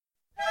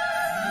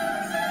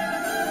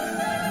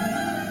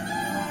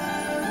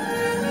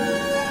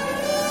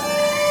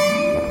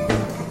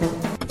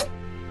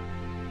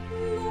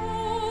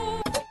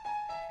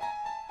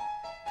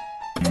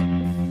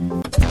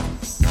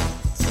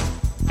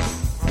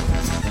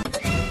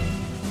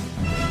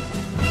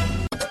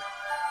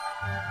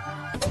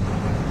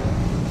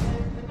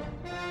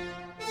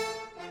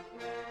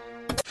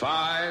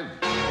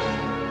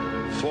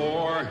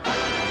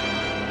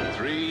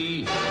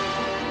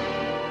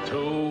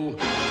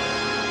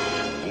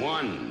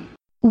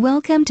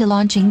Welcome to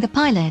Launching the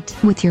Pilot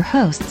with your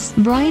hosts,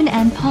 Brian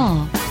and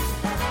Paul.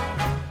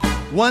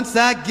 Once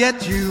I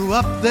get you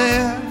up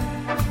there,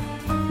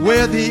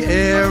 where the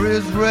air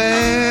is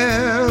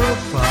rarefied,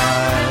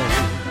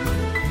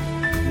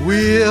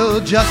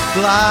 we'll just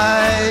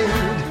glide,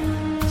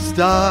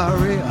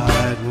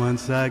 starry-eyed.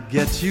 Once I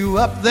get you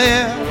up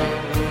there,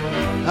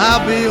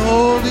 I'll be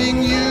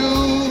holding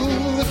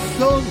you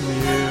so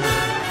near.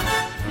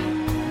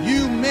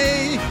 You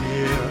may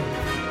hear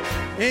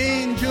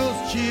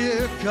angels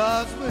cheer,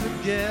 'cause we're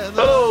together.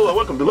 Hello and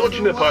welcome to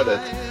Launching the Pilot,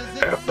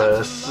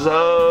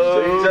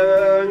 episode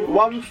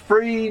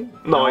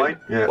 139.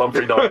 Yeah.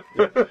 139.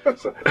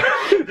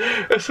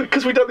 It's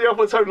because we done the other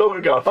one so long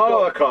ago.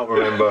 I can't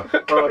remember.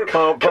 I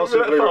can't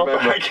possibly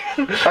remember.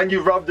 And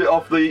you rubbed it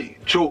off the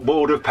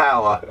chalkboard of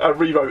power. I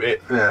rewrote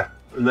it. Yeah.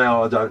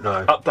 Now I don't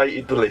know.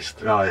 Updated the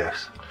list. Oh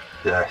yes.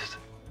 Yes.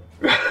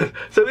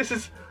 So this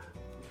is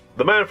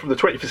The Man from the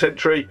 20th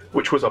Century,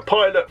 which was a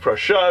pilot for a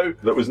show.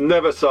 That was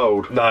never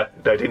sold. No,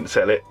 they didn't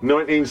sell it.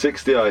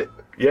 1968.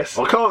 Yes.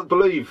 I can't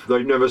believe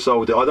they've never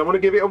sold it. I don't want to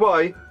give it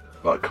away,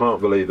 but I can't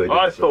believe they didn't.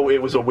 I thought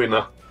it was a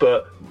winner,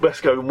 but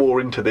let's go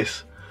more into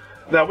this.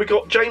 Now, we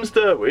got James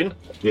Derwin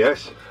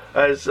Yes.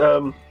 as,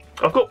 I've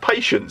got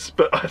Patience,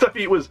 but I don't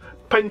think it was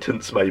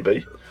Penitence,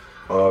 maybe.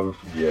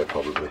 Yeah,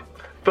 probably.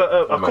 But,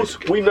 of course,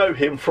 we know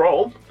him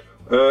from...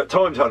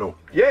 Time Tunnel.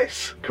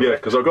 Yes, Yeah,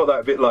 correct. because I got that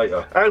a bit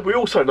later. And we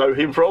also know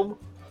him from...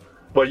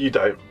 Well, you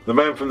don't. The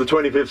Man from the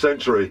 25th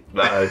Century.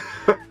 No.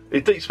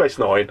 In Deep Space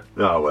Nine.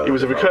 Oh, well. He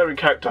was a recurring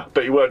character,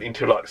 but he weren't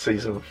until, like,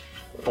 season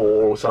 4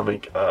 or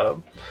something. But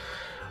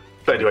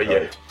anyway,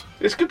 Okay. yeah.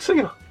 It's a good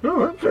singer. All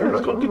right, fair enough.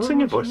 He's got a good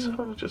singing voice.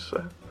 I'll just say.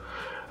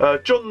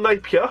 John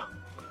Napier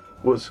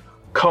was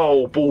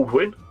Carl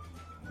Baldwin.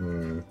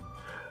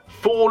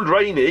 Ford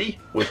Rainey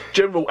was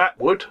General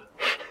Atwood.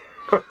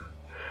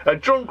 And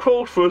John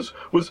Crawford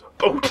was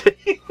Bonte.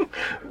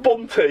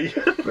 Bonte.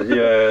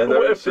 Yeah,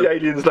 Whatever the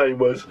alien's name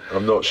was.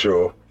 I'm not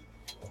sure.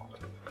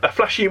 A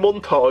flashy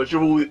montage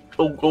of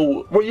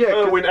all Well, yeah,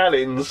 Irwin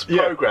Allen's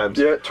yeah, programmes,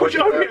 yeah, which I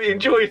 20,000 really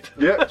enjoyed.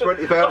 Yeah,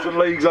 20,000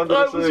 Leagues Under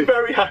I the was Sea.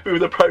 very happy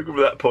with the programme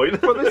at that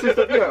point. Well, this is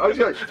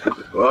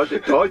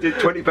I did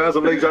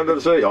 20,000 Leagues Under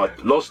the Sea. I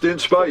Lost in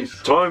Space,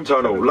 Time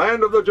Tunnel,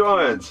 Land of the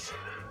Giants.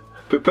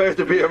 Prepare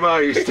to be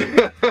amazed.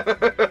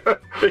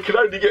 It can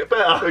only get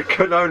better. It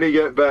can only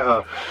get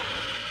better.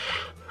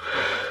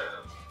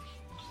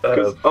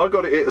 Because I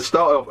got it at the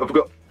start of. I've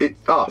got it.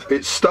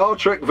 It's Star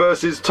Trek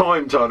versus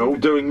Time Tunnel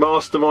doing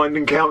Mastermind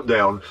and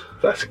Countdown.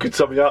 That's a good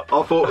summing up.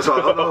 I thought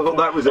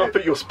that was I it.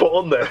 think you're spot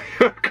on there.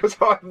 Because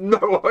I have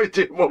no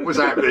idea what was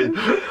happening.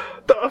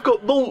 I've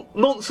got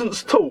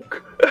nonsense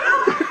talk.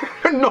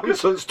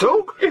 Nonsense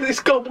talk. It's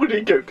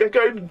gobbledygook. They're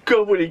going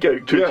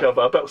gobbledygook to each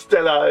other about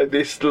Stella and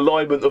this, the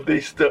alignment of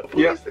this stuff.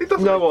 Yeah, It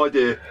doesn't. no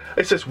idea.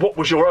 It says, what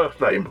was your Earth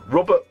name?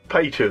 Robert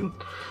Payton.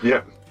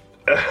 Yeah.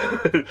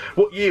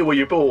 What year were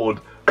you born?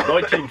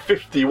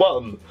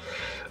 1951.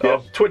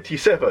 Yeah.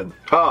 27.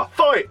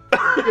 Fight!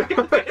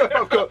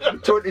 I've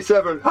got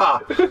 27.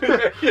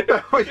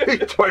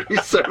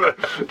 27.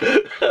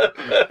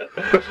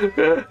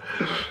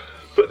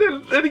 But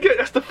then again,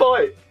 that's the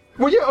fight.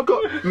 Well, yeah, I've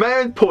got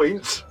man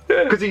points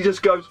because he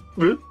just goes,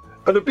 "Huh?"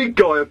 and a big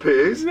guy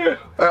appears out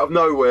of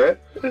nowhere,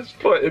 Let's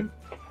fight him.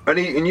 and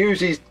he can use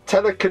his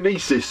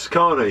telekinesis,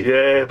 can't he?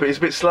 Yeah, but he's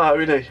a bit slow,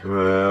 isn't he?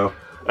 Well,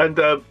 And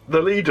the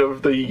leader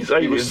of these he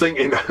aliens... was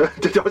thinking,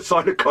 did I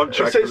sign a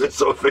contract It for says- this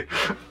sort of thing?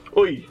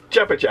 Oi,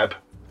 Jabba Jab.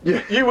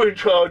 Yeah. You were in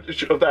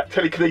charge of that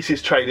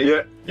telekinesis training.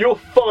 Yeah. You're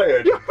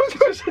fired. Yeah,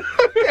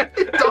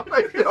 he died.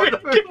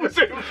 It kills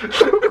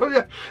him.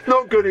 Yeah,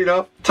 not good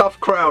enough. Tough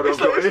crowd. It's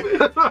I've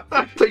got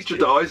here. Teacher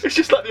dies. It's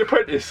just like The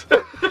Apprentice.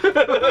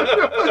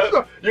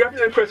 You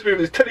haven't impressed me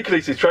with this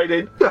telekinesis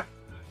training. Yeah.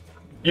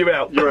 You're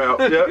out. You're out,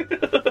 yeah.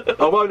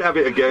 I won't have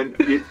it again.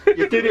 You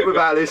did it with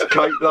Alice,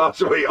 Kate,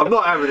 last week. I'm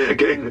not having it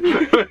again.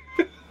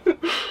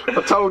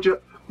 I told you,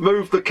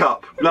 move the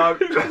cup. No.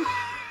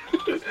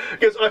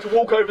 Because I had to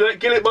walk over there and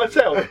get it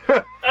myself.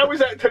 How is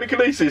that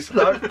telekinesis?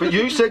 No, but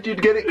you said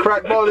you'd get it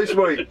cracked by this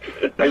week,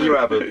 and you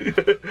haven't.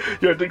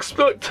 You're an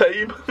expert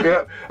team.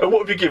 Yeah. And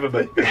what have you given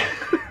me?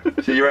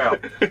 So you're out.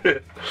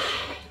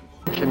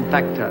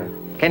 Factor.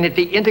 Can it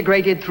be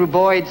integrated through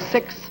void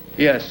 6?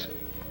 Yes.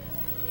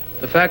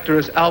 The factor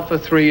is alpha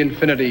 3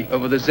 infinity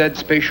over the Z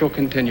spatial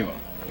continuum.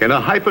 In a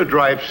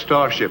hyperdrive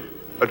starship,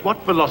 at what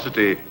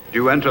velocity do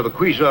you enter the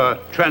quasar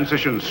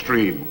transition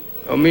stream?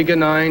 Omega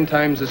 9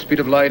 times the speed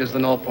of light is the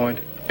null point.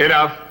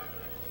 Enough.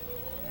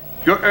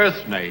 Your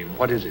Earth name,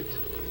 what is it?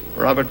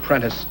 Robert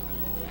Prentice.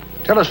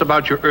 Tell us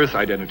about your Earth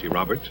identity,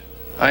 Robert.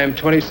 I am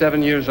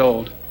 27 years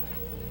old.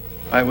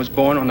 I was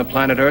born on the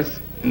planet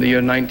Earth in the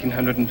year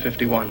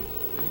 1951.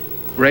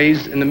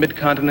 Raised in the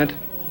mid-continent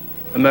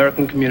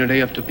American community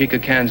of Topeka,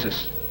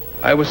 Kansas.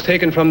 I was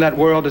taken from that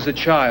world as a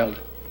child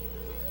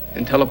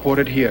and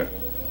teleported here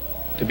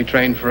to be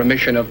trained for a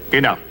mission of...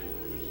 Enough.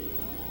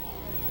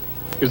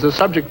 Is the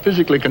subject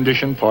physically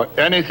conditioned for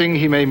anything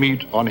he may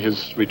meet on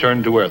his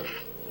return to Earth?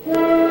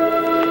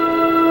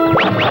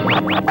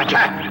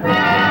 Attack!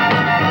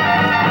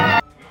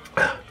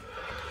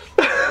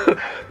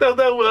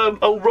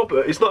 old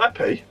Robert is not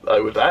happy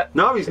though with that.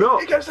 No, he's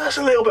not. He goes, that's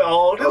a little bit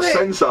hard, Oh, isn't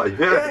it? Sensei,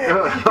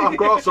 yeah. Our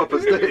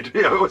grasshoppers did.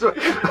 You know,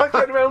 I'm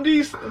going around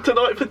these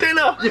tonight for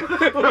dinner.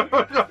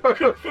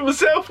 For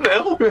myself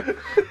now.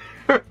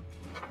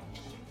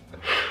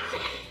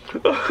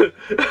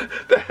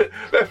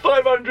 They're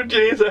 500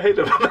 years ahead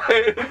of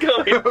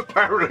mankind.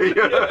 apparently.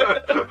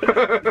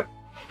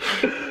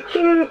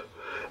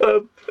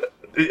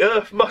 The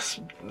Earth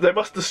they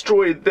must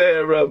destroy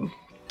their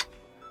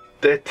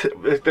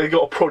they've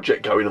got a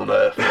project going on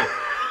Earth.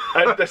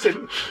 And they said,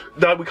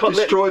 no, we can't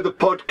Destroy the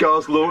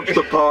podcast, launch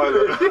the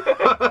pilot.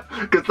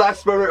 Because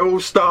that's where it all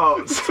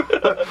starts.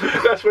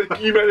 That's where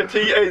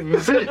humanity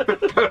ends.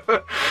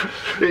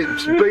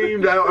 It's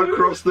beamed out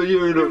across the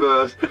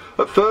universe.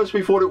 At first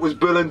we thought it was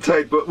Bill and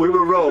Ted, but we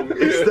were wrong.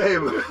 It's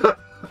them.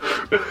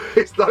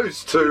 It's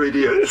those two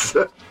idiots.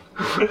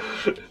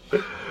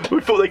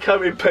 We thought they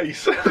came in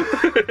peace.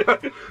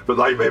 But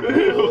they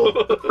meant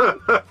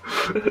war.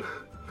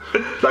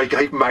 They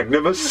gave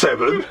Magnum a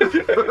 7.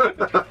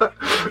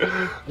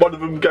 One of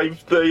them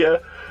gave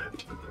the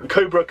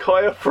Cobra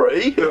Kai a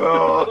 3.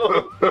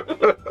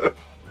 Oh.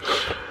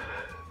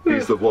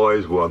 He's the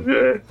wise one.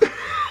 Yeah.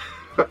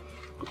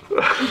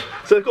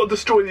 So they've got to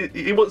destroy.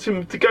 He wants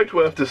him to go to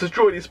Earth to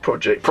destroy this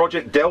project.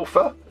 Project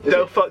Delpha?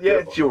 Delpha,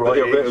 yeah, you're right.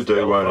 Yeah, it is do,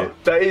 Delpha. won't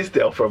it? That is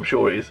Delpha, I'm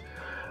sure it is.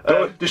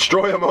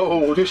 Destroy them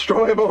all,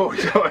 destroy them all.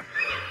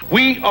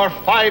 We are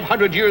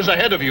 500 years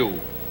ahead of you.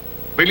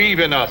 Believe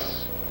in us.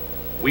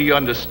 We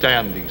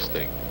understand these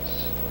things.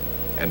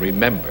 And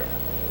remember,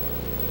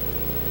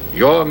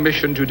 your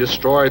mission to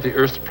destroy the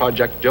Earth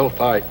Project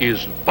Delphi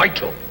is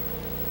vital.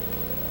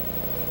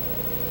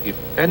 If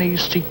any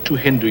seek to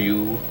hinder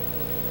you,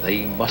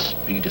 they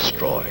must be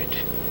destroyed.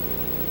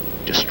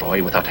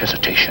 Destroy without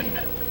hesitation.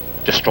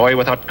 Destroy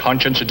without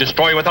conscience.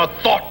 Destroy without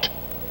thought.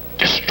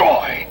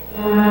 Destroy.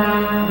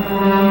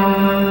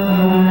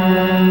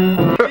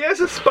 He has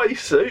a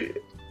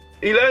spacesuit.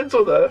 He lands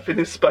on Earth in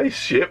his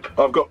spaceship.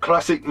 I've got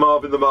classic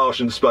Marvin the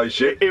Martian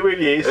spaceship. It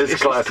really is. It's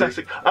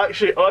classic.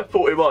 Actually, I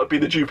thought it might have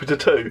been the Jupiter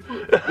 2.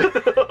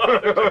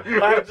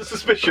 I have the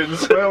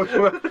suspicions. Well,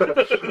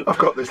 I've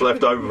got this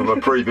left over from a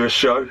previous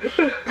show.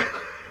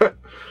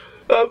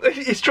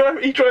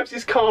 He drives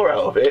his car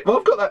out of it. Well,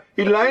 I've got that.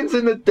 He lands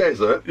in the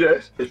desert.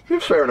 Yes.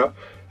 It's fair enough.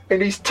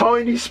 In his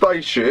tiny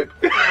spaceship.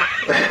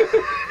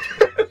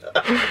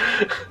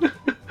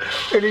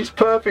 In his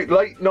perfect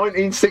late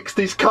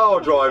 1960s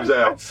car drives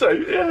out. So,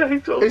 yeah,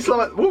 It's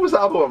like, what was the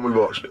other one we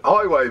watched?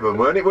 Highwayman,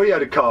 weren't it? We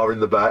had a car in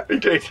the back. He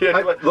did, yeah.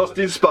 And lost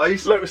in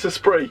space. Lotus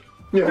Esprit.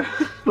 Yeah.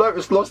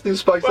 Lotus lost in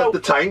space at the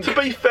tank. To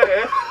be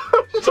fair,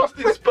 lost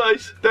in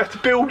space, they had to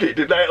build it,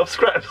 didn't they, out of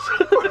scraps?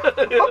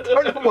 I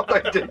don't know what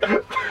they did.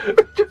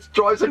 It just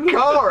drives a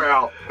car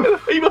out.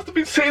 He must have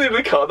been sitting in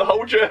the car the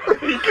whole journey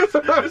because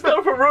there's no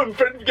other room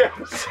for anything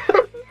else.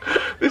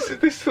 This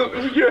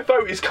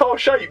UFO is car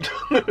shaped,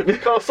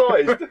 car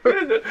sized.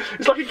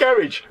 It's like a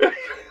garage.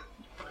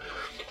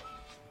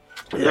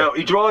 Now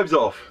he drives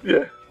off.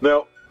 Yeah.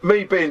 Now,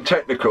 me being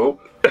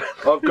technical,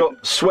 I've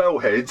got swell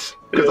heads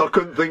because I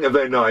couldn't think of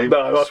their name.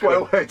 No,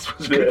 swell heads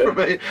was good for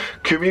me.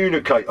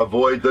 Communicate,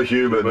 avoid the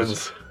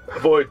humans.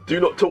 Avoid. Do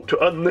not talk to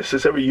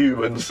unnecessary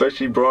humans.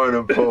 Especially Brian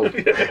and Paul.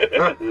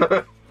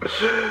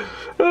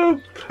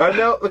 And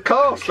now the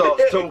car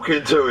starts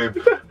talking to him.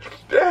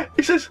 Yeah,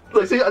 he says,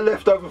 Is he a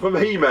leftover from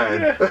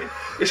He-Man? yeah.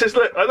 He says,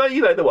 look, I know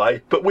you know the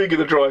way, but we're going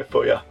to drive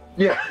for you.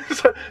 Yeah.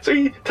 So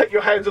you take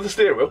your hands off the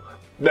steering wheel.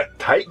 Now,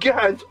 take your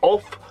hands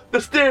off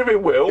the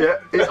steering wheel. Yeah,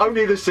 it's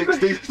only the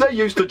 60s. They're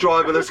used to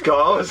driverless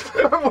cars.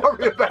 Don't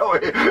worry about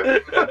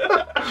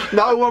it.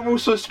 No one will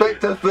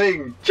suspect a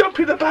thing. Jump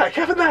in the back,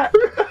 have a nap.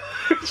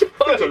 It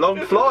was a long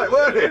flight,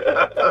 weren't it?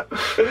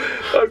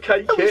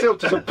 Okay, We kid. sell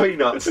to some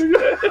peanuts.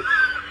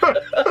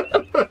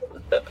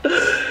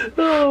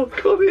 Oh,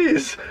 God, it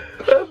is.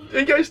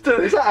 He goes to...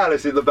 Is that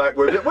Alice in the back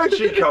with it? Where'd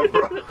she come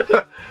from?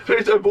 So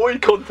it's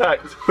avoid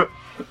contact.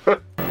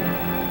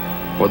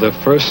 For the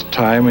first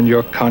time in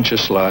your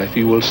conscious life,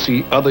 you will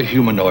see other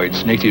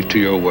humanoids native to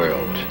your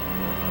world.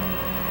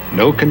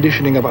 No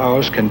conditioning of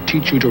ours can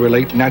teach you to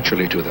relate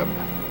naturally to them.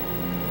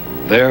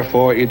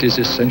 Therefore, it is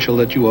essential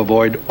that you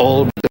avoid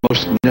all but the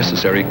most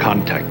necessary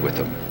contact with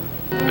them.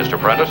 Mr.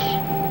 Prentice,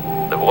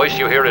 the voice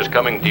you hear is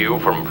coming to you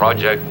from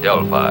Project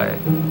Delphi.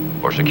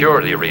 For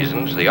security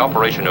reasons, the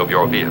operation of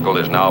your vehicle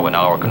is now in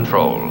our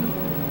control.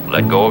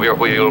 Let go of your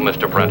wheel,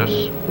 Mr.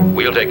 Prentice.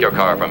 We'll take your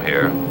car from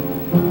here.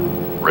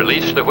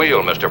 Release the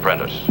wheel, Mr.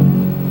 Prentice.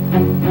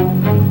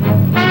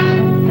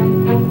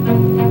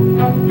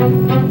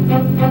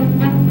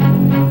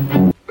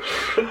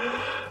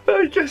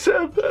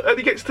 And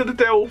he gets to the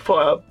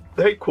Delphi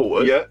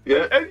headquarters.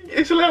 Yeah. And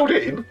he's allowed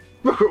in.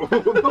 Of course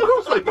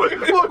they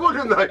would. Why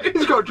wouldn't they?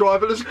 He's got a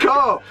driverless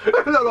car.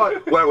 And they're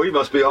like, well, he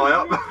must be high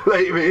up.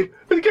 Let him in.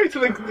 And he goes to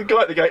the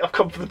guy at the gate, I've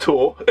come for the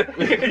tour.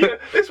 Yeah,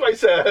 this way,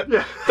 sir.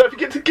 Yeah. Don't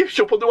forget the gift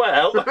shop on the way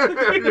out.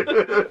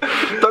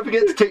 Don't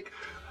forget to tick.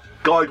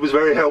 Guide was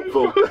very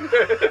helpful.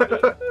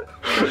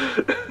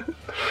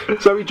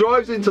 So he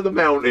drives into the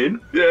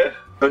mountain. Yeah.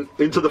 And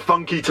into the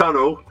funky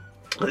tunnel.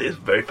 It's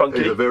very funky.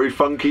 It's a very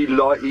funky,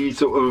 lighty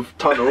sort of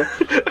tunnel.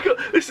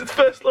 This is the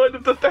first line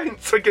of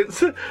defence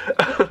against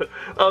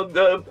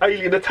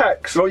alien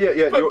attacks. Oh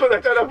yeah. But they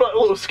don't have like a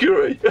little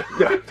skewery.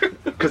 Yeah,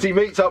 because he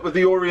meets up with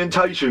the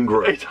orientation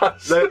group. He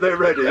does. They're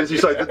ready, as you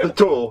say, the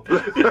tour.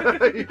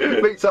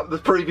 He meets up with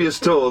the previous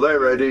tour. They're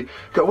ready.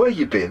 Go, where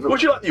you been?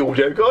 Would you like the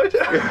audio guide?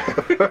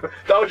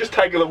 I'll just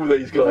tag along with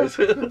these guys.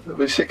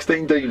 With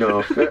 16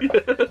 dinar.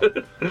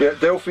 Yeah,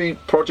 Delphi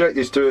project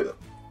is to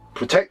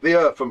protect the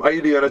Earth from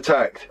alien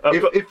attack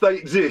if they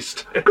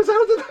exist. Because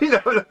how do they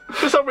know?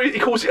 For some reason, he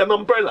calls it an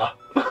umbrella.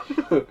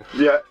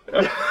 Yeah.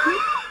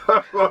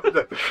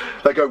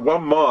 They go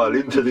 1 mile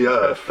into the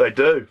Earth. They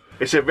do.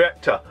 It's a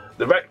reactor.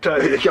 The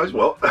reactor. He goes,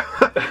 what?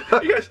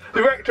 Yes,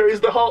 the reactor is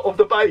the heart of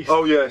the base.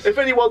 Oh, yes. If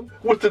anyone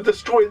was to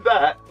destroy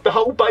that, the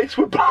whole base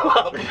would blow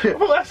up.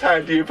 Well, that's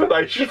handy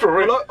information for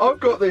it. Well, I've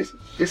got this.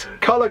 It's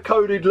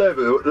colour-coded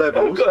levels,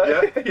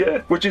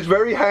 Yeah. which is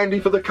very handy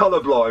for the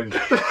colourblind.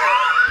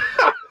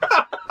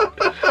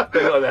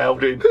 They're not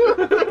allowed in.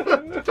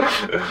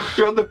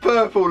 You're on the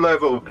purple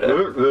level.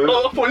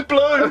 Oh, I thought it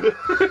was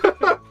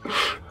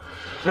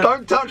blue.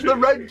 Don't touch the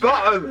red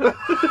button.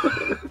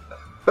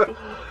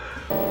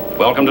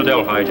 Welcome to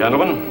Delphi,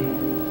 gentlemen.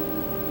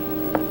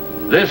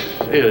 This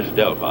is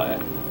Delphi.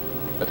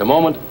 At the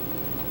moment,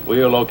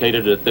 we are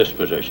located at this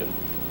position.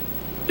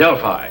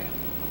 Delphi,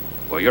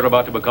 where you're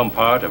about to become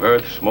part of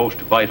Earth's most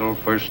vital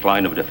first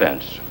line of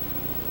defense.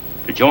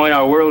 To join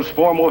our world's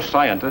foremost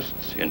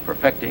scientists in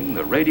perfecting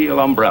the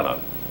radial umbrella,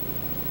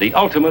 the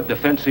ultimate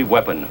defensive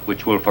weapon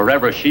which will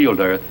forever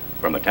shield Earth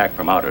from attack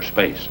from outer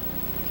space.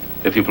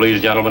 If you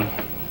please, gentlemen,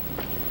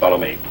 follow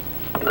me.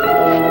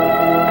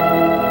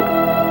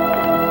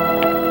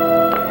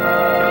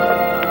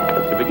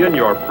 To begin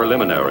your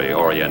preliminary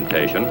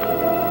orientation,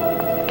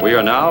 we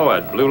are now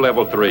at Blue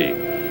Level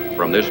 3.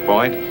 From this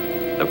point,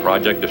 the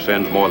project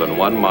descends more than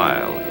 1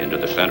 mile into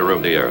the center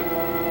of the Earth.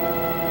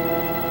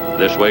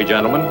 This way,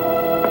 gentlemen.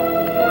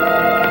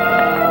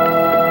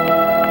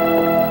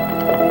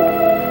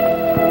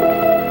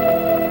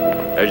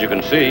 As you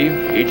can see,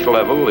 each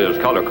level is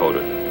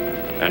color-coded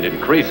and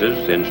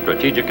increases in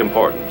strategic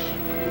importance.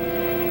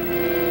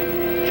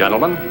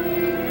 Gentlemen,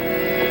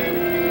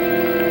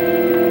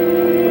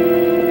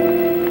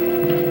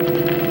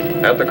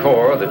 at the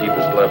core, the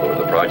deepest level of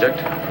the project,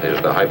 is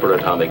the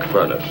hyperatomic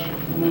furnace.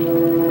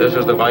 This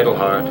is the vital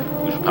heart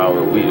whose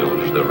power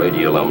wields the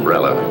radial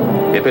umbrella.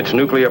 If its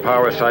nuclear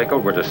power cycle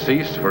were to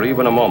cease for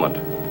even a moment,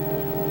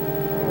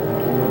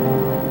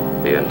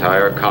 the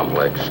entire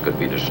complex could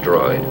be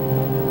destroyed.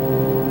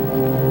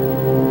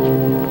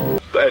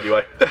 But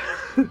anyway.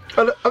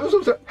 And I was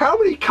also, how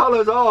many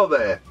colours are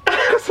there?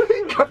 Because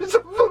it goes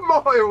on for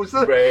miles.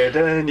 Red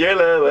and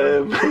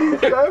yellow and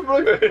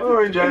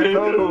orange and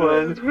purple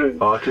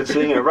and I can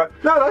sing a rap.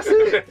 No, that's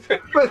it.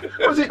 But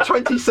was it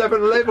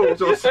 27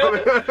 levels or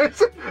something?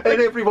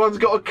 And everyone's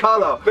got a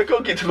colour. They've got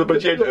to get to the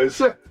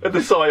magentas and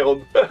the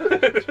cyan.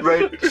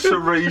 Red,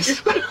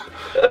 cerise,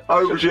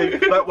 aubergine,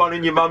 that one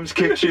in your mum's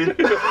kitchen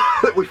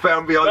that we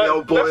found behind the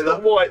old boiler. That's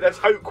not white, that's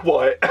oak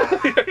white.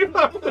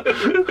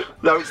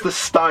 No, it's the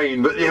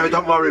stain, but yeah,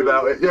 don't worry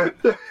about it. Yeah.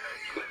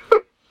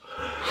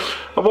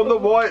 I'm on the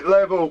white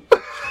level.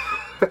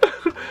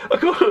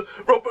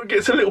 Robert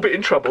gets a little bit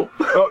in trouble.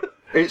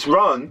 It's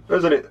run,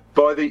 isn't it,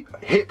 by the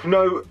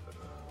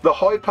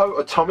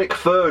hypoatomic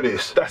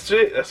furnace. That's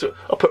it. That's it.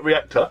 I'll put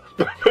reactor.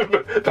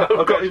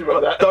 I've got him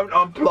like that. Don't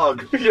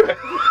unplug. Yeah.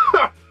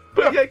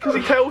 But yeah, because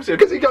he tells him.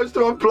 Because he goes to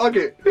unplug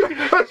it.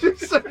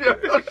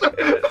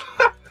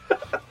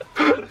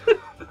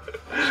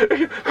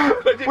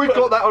 We've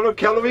got that on a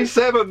Calorie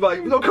 7,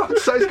 mate. For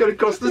God's sake, it's going to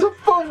cost us a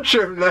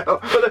fortune now.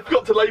 But they've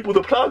got to label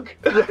the plug.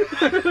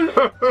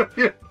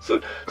 Yeah.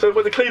 So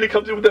when the cleaner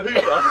comes in with the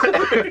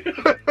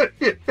Hoover.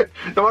 Yeah.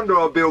 No wonder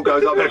our bill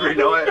goes up every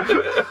night.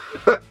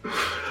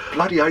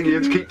 Bloody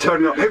aliens keep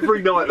turning up.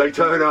 Every night they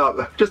turn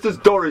up. Just as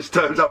Doris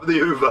turns up with the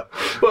Hoover.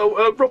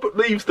 Well, Robert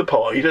leaves the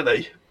party, doesn't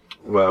he?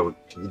 Well,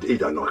 he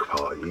don't like a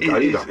party.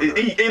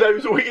 He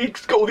knows all,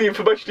 he's got all the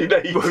information he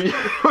needs. Well,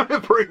 yeah,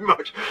 pretty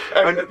much.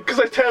 Because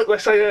they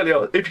say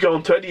earlier, if you go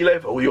on to any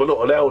level you're not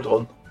allowed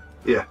on,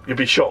 yeah, you'll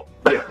be shot.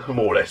 Yeah,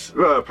 more or less.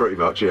 Well, pretty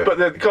much, yeah. But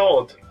then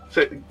God,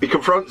 he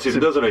confronts him,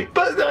 doesn't he?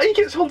 But he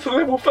gets onto the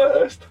level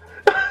first.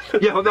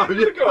 Yeah, I know. I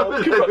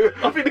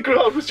think the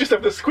guard was just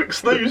having a quick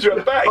snooze around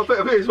the back. I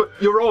bet it's,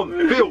 you're on,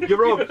 Bill.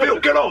 You're on, Bill.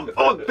 Get on,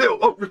 Bill.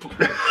 Oh,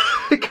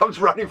 he comes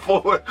running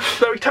forward.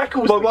 So he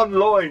tackles by one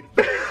line.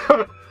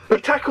 He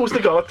tackles the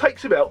guard,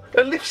 takes him out,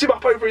 and lifts him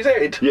up over his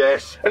head.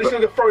 Yes. And he's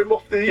going to throw him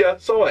off the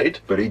side.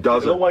 But he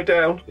doesn't. All the way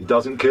down. He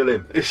doesn't kill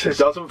him. He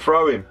doesn't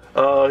throw him.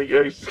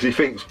 Because he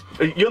thinks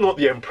you're not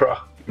the emperor.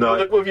 No.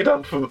 What have you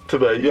done to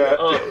me? Yeah.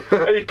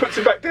 And he puts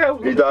him back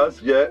down. He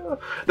does. Yeah.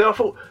 Then I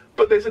thought,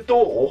 but there's a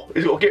door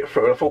he's got to get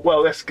through. And I thought,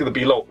 well, that's going to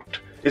be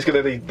locked. He's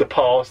going to need the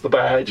pass, the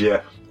badge.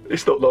 Yeah.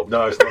 It's not locked.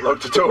 No, it's not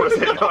locked at all, is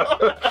it?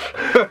 No.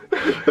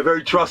 They're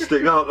very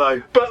trusting, aren't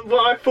they? But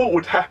what I thought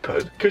would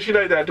happen, because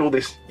they had all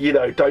this,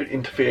 don't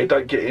interfere,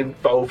 don't get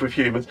involved with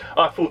humans.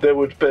 I thought there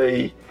would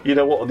be,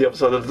 on the other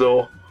side of the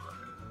door.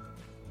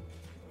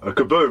 A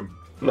kaboom.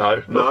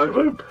 No, not a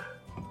boom.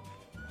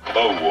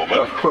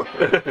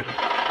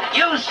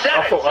 You said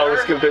I thought I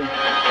was going to be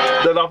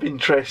the love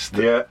interest.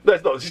 Yeah.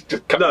 There's not just a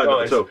couple No, of not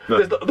guys. at all, no.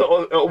 There's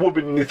not a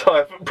woman in the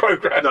entire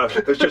programme. No,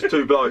 it's just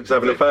two blokes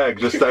having a fag,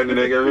 just standing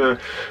there going,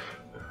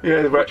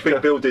 Yeah, the what do you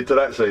think Bill did to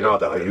that scene? I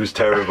don't know, he was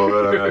terrible.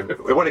 I don't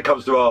know. When it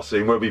comes to our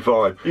scene, we'll be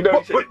fine. You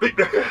know,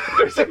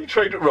 they said he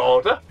trained at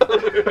RADA.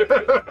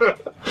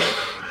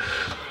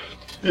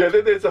 Yeah,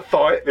 then there's a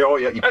fight. Oh,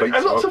 yeah, he beats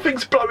and lots of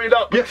things blowing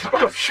up. Yes, I've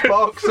got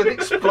sparks and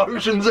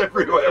explosions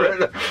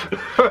everywhere.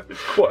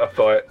 It's quite a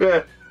fight.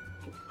 Yeah.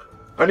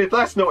 And if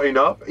that's not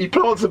enough, he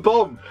plants a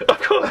bomb.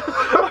 I've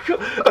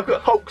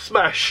got Hulk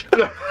smash.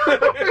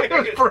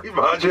 Pretty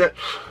much, yeah.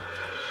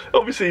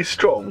 Obviously, he's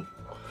strong.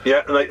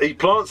 Yeah, and he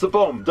plants the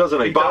bomb,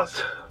 doesn't he? He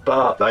does.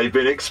 But they've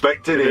been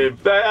expecting him.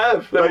 They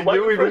have. They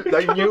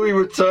knew he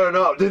would turn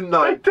up, didn't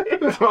they? They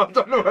did. I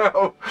don't know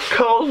how.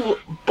 Carl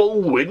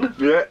Baldwin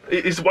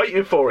is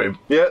waiting for him.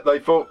 Yeah, they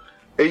thought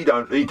he's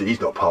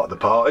not part of the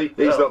party.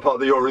 He's not part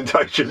of the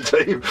orientation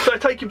team. So they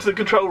take him to the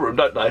control room,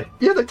 don't they?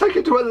 Yeah, they take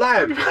him to a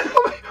lab.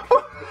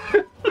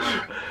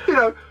 You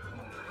know,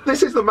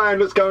 this is the man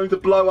that's going to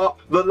blow up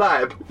the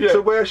lab. Yeah.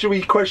 So where should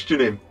we question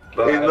him?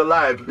 In the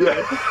lab.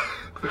 Yeah.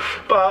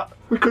 But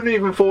we couldn't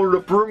even fall in a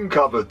broom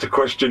cupboard to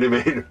question him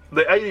in.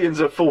 The aliens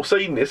have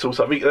foreseen this or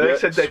something. They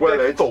said they're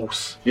death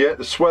force. Yeah,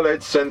 the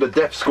Swellheads send a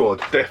death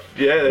squad. Yeah,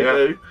 they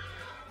do.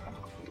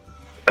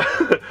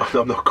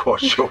 I'm not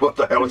quite sure what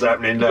the hell's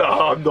happening now.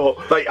 No, I'm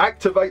not. They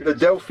activate the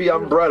Delphi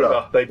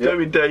umbrella. They do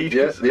indeed.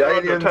 Yeah, the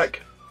aliens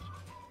attack.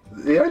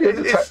 The aliens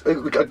attack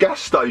a gas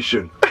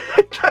station.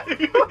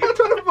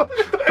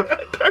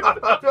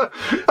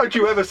 Don't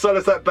you ever sell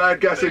us that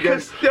bad gas again?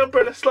 Because the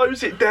umbrella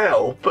slows it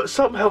down, but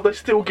somehow they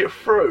still get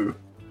through.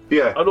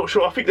 Yeah. I'm not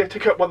sure. I think they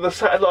took out one of the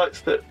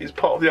satellites that is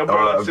part of the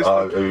umbrella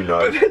system. Who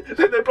knows? But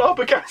then they blow up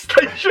a gas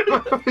station.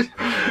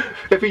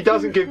 If he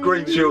doesn't give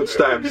green shield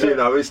stamps, you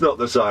know, it's not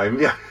the same.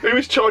 Yeah. He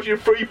was charging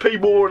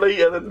 3p more a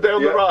litre than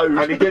down the road.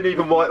 And he didn't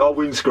even wipe our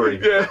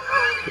windscreen. Yeah.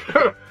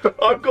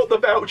 I've got the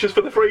vouchers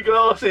for the free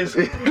glasses.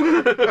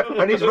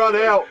 And he's run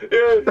out.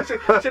 Yeah,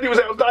 he said he was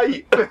out of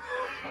date.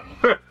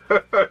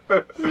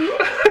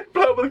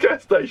 Blow up the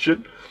gas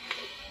station.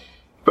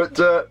 But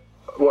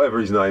whatever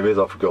his name is,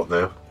 I forgot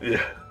now.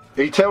 Yeah.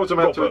 He tells them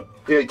how to.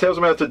 Yeah, he tells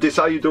them how to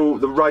disable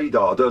the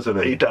radar, doesn't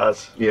he? He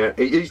does. Yeah,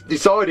 he's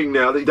deciding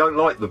now that he don't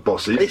like the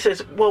bosses. He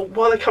says, "Well,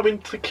 why are they coming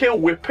to kill?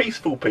 We're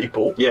peaceful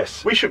people.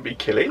 Yes, we shouldn't be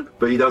killing."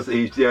 But he does.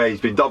 He's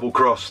been double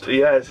crossed. He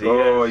has. He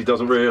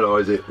doesn't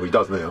realise it. Well, he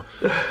does now.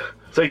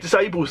 So he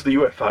disables the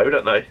UFO,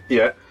 don't they?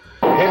 Yeah.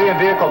 Alien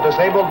vehicle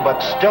disabled, but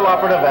still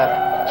operative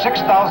at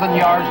 6,000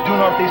 yards due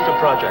northeast of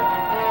Project.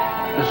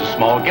 There's a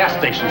small gas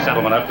station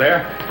settlement up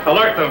there.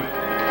 Alert them.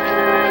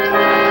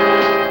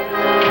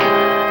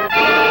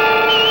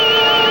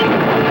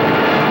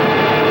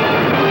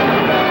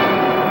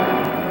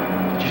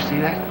 Did you see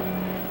that?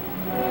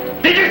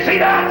 Did you see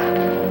that?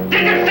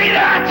 Did you see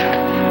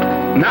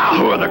that? Now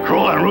who are the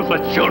cruel and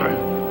ruthless children?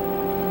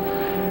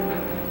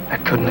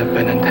 That couldn't have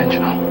been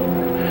intentional.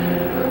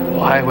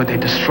 Why would they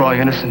destroy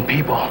innocent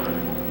people?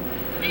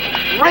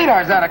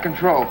 Radar's out of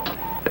control.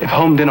 They've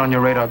homed in on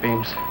your radar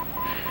beams.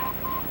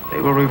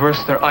 They will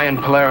reverse their ion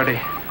polarity.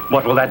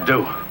 What will that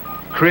do?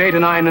 Create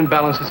an ion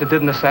imbalance as it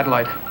did in the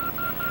satellite.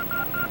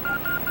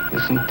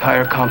 This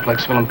entire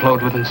complex will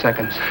implode within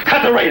seconds.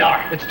 Cut the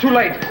radar! It's too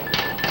late.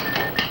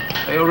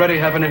 They already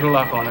have an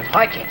interlock on it.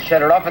 I can't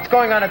shut it off. It's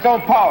going on its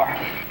own power.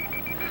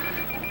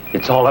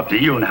 It's all up to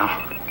you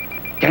now.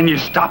 Can you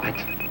stop it?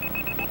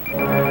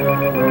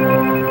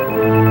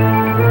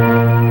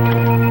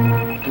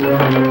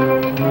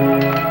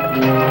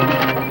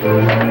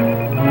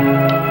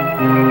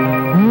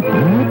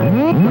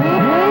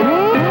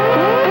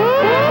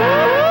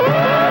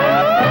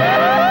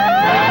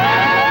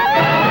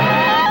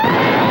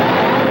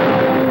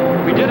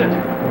 We did it.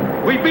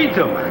 We beat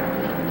them.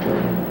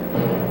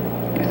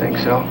 You think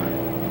so?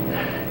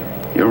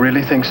 You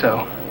really think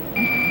so?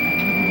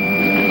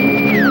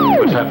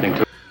 What's happening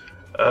to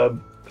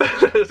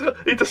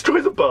he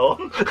destroys a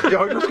barn.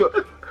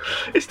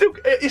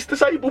 It's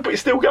disabled, but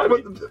it's still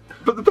going.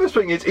 But the best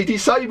thing is, he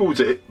disables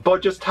it by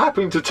just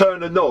happening to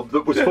turn a knob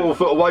that was 4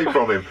 foot away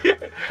from him. Yeah.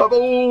 Of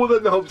all the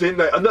knobs in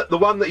there, and the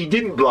one that he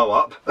didn't blow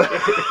up,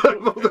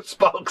 all the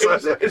sparks.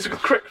 It's a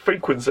correct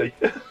frequency.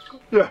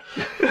 Yeah.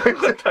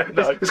 I don't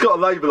know. It's got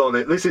a label on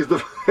it. This is the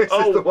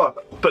one.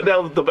 But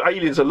now the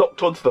aliens are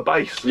locked onto the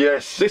base.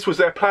 Yes. This was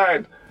their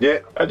plan. Yeah.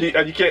 And you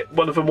get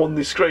one of them on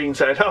the screen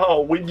saying,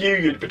 "Oh, we knew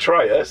you'd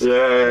betray us.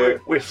 Yeah.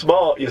 We're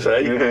smart, you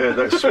see." Yeah,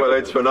 that's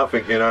Swellheads for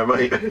nothing, you know,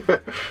 mate.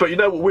 But you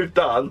know what we've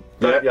done,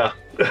 don't ya?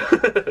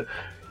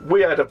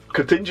 We had a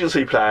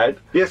contingency plan.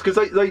 Yes, because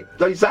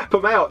they zap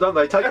them out, don't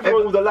they? Take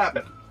all the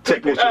lab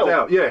technicians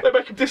out. Yeah. They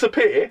make them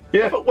disappear.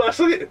 Yeah. I thought, well, that's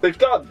it. They've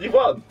done. You've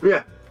won.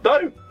 Yeah.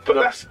 No, but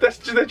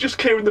they're just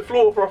clearing the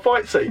floor for a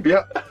fight scene.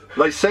 Yeah.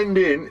 They send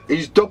in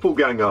his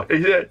doppelganger.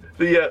 Yeah.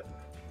 The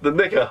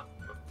nigger.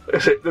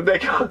 Is it the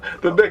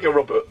nigger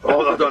Robert?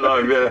 Oh, I don't know.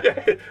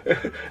 Yeah.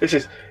 It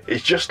says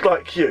he's just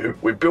like you.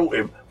 We built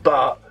him,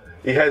 but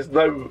he has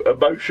no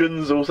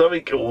emotions or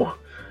something, or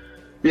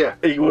Yeah.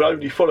 he will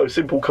only follow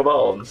simple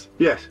commands.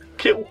 Yes.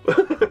 Kill.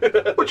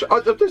 Which,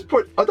 at this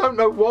point, I don't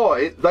know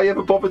why they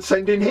ever bothered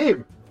sending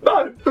him.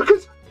 No.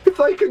 Because if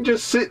they can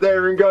just sit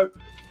there and go,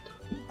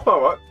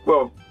 all right,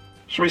 well,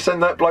 should we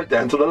send that bloke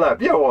down to the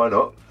lab? Yeah, why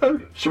not?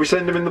 Should we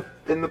send him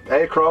in the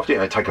aircraft? Yeah,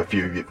 it'd take a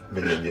few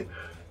million.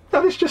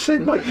 No, let's just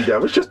send Matey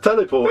down. Let's just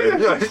teleport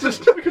him. Yeah, it's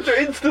just we could do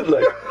it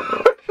instantly.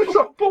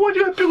 But what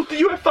do you build the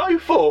UFO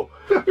for?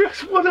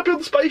 Why not build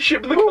the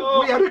spaceship and the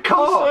car? We had a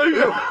car.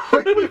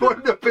 We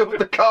wanted to build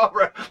the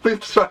car, the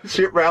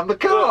spaceship round the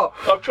car.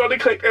 I'm trying to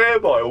collect air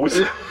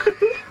miles.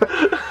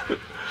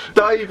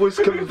 Dave was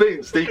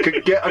convinced he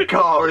could get a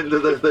car into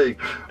the thing.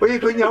 Well,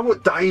 you know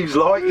what Dave's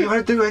like? You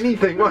want to do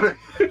anything, won't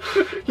he?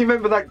 You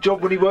remember that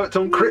job when he worked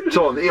on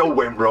Krypton? It all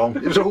went wrong.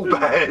 It was all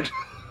bad.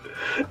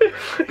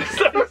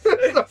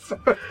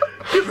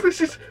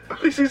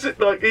 This is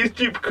like his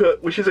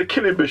duplicate, which is a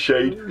killing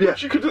machine. Yeah.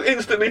 Which you could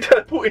instantly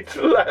teleport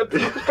into the lab to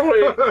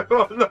destroy it.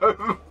 Oh,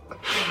 no.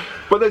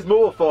 But there's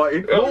more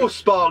fighting, more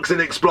sparks and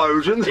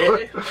explosions.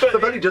 Yeah,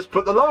 They've only just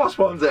put the last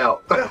ones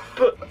out.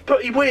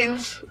 But he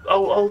wins.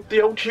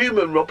 The old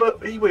human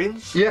Robert, he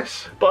wins.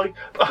 Yes. I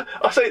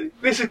say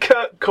this is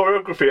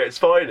choreography at its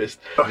finest,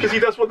 because he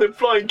does one of them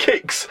flying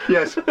kicks.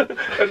 Yes.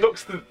 And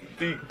knocks the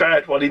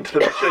bad one into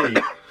the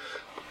machine.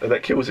 And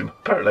that kills him,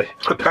 apparently.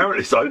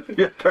 Apparently so.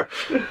 Yeah.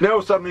 Now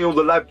suddenly all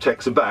the lab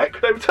techs are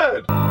back. They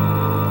return.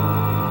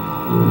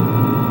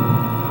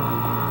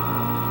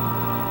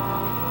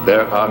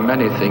 There are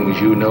many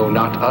things you know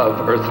not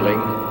of,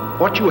 Earthling.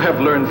 What you have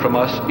learned from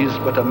us is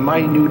but a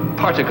minute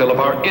particle of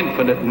our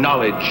infinite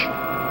knowledge.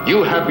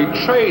 You have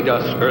betrayed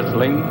us,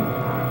 Earthling.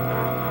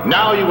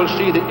 Now you will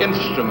see the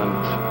instrument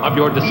of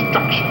your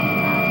destruction.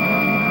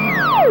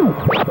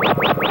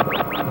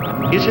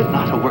 Is it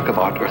not a work of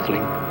art,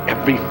 Earthling?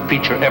 Every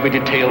feature, every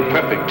detail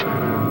perfect.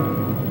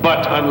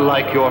 But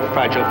unlike your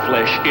fragile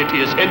flesh, it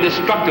is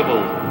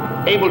indestructible,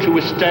 able to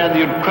withstand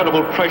the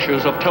incredible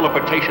pressures of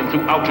teleportation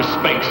through outer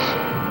space.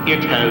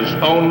 It has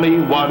only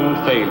one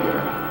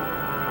failure.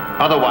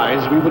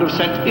 Otherwise, we would have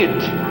sent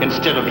it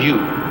instead of you.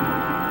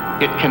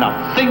 It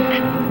cannot think,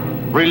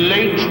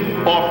 relate,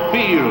 or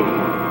feel.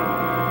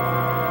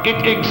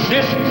 It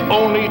exists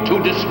only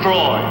to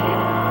destroy.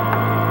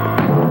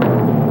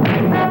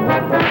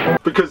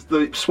 Because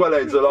the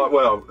swellheads are like,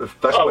 well, if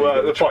that's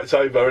what the fight's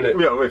over, isn't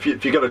it? Yeah, if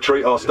you're going to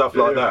treat our stuff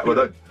like that,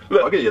 well,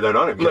 I'll get you then,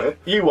 I don't care.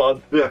 You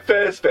won. Yeah.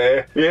 Fair's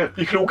fair. Yeah.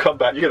 You can all come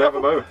back. You can have a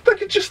moment. They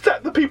could just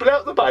stab the people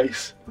out the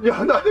base. Yeah,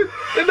 I know.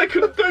 Then they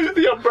couldn't do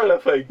the umbrella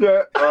thing.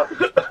 Yeah.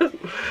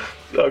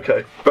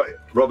 Okay. But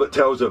Robert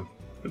tells them,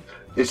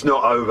 it's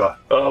not over.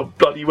 Oh,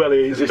 bloody well it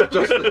is. It's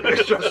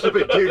just the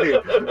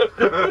beginning.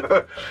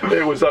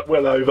 It was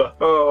well over.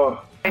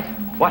 Oh.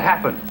 What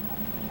happened?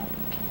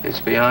 It's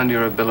beyond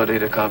your ability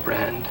to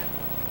comprehend.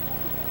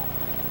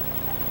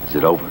 Is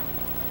it over?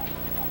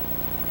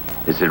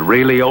 Is it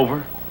really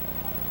over?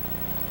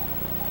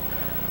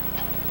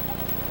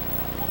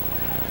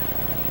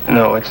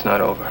 No, it's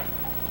not over.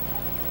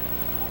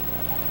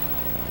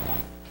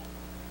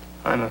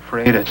 I'm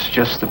afraid it's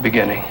just the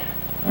beginning.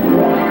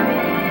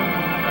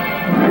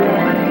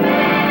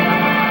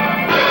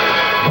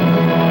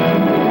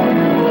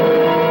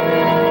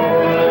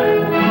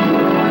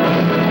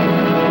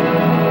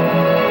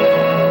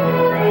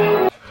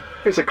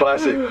 It's a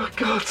classic. Oh,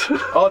 God.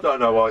 I don't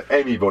know why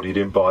anybody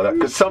didn't buy that,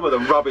 because some of the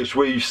rubbish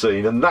we've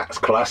seen, and that's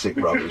classic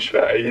rubbish.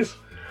 That is.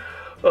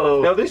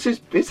 Oh. Now, is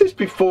this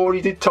before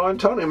he did Time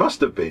Tunnel? It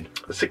must have been.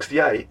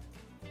 68.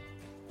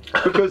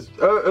 Because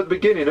at the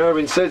beginning,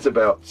 Irwin says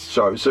about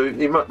shows, so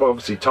he might,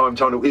 obviously Time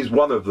Tunnel is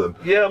one of them.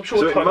 Yeah, I'm sure.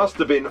 So it must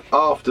have been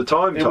after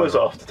Time Tunnel. It was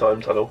after Time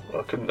Tunnel.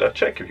 I can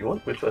check if you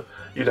want with the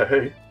you know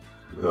who.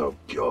 Oh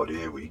God,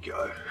 here we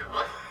go.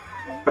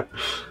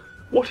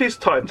 What is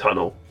Time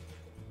Tunnel?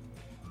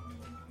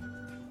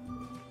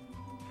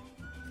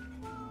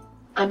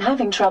 I'm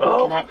having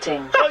trouble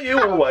connecting. Are you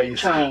always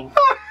trying?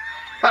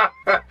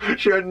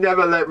 She'll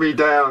never let me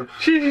down.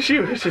 She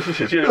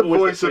The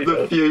voice of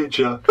the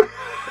future.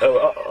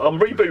 Oh, I'm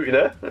rebooting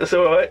her. That's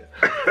all right.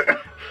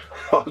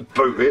 I'll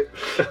boot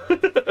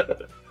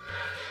it.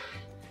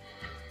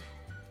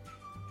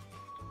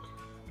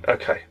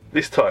 Okay,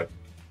 this time.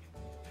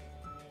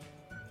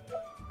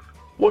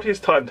 What is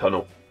Time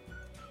Tunnel?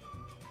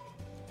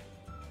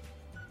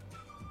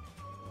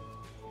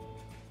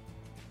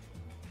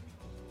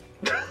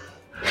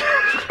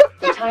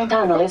 The Time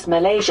Tunnel is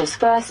Malaysia's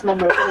first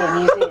memorabilia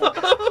museum.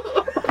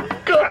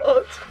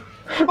 God!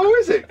 Oh,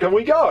 is it? Can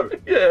we go?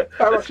 Yeah,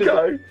 let's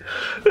go.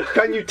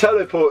 Can you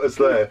teleport us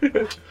there?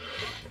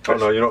 Oh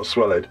no, you're not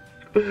swelled.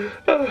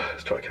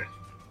 Let's try again.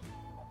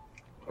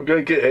 I'm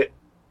going to get it.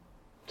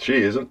 She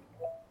isn't.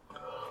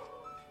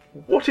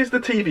 What is the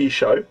TV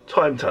show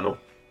Time Tunnel?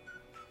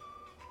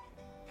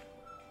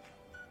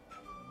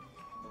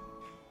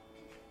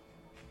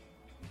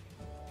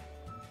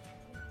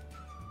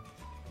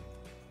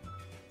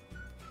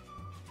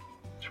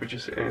 Should we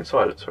just sit in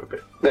silence for a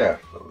bit? Yeah,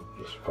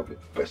 that's probably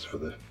best for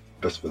the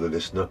Best for the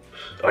listener.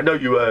 I know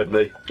you heard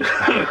me.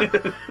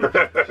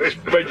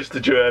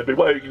 Registered you heard me.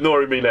 Why are you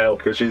ignoring me now?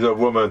 Because she's a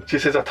woman. She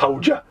says, I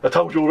told you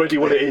already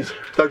what it is.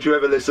 Don't you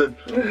ever listen?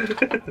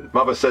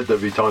 Mother said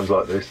there'd be times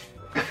like this.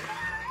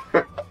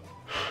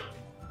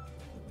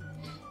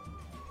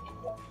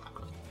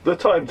 The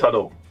time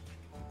tunnel.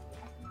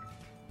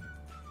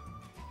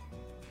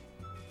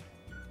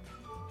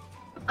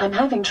 I'm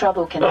having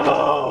trouble connecting.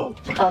 Oh.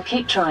 I'll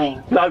keep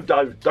trying. No,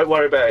 don't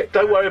worry about it.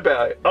 Don't worry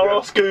about it. I'll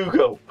ask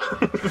Google.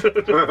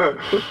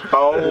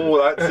 Oh,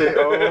 that's it.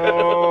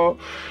 Oh.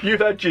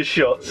 You've had your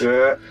shots.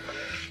 Yeah.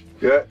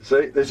 Yeah,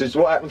 see, this is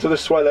what happened to the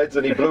swellheads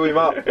and he blew him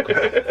up.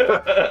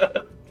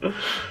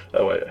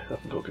 Oh, wait, I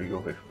haven't got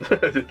Google me.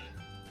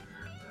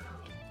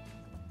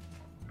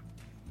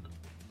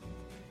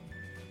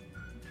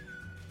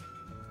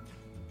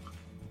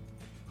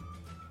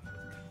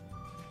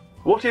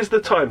 What is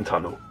the time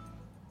tunnel?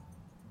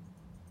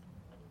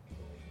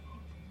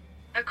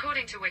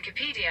 According to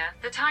Wikipedia,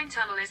 the time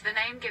tunnel is the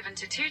name given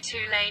to two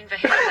two-lane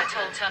vehicular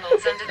toll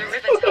tunnels under the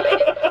River Tyne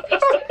in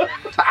northeast England.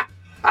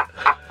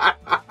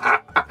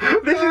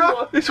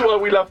 This is why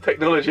we love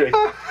technology.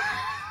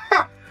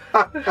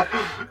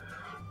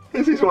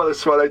 This is why the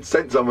swellheads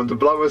sent someone to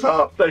blow us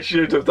up. They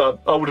should have done.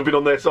 I would have been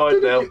on their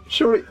side now.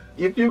 Surely,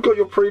 you've got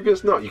your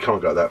previous note. You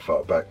can't go that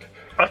far back.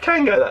 I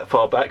can go that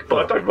far back,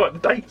 but I don't write the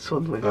dates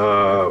on them.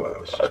 Oh,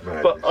 well, it's just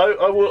madness. But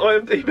I will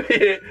IMDb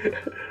it.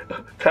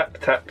 Tap,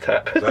 tap,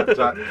 tap. Tap,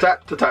 tap,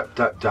 tap, tap,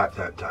 tap, tap,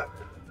 tap, tap.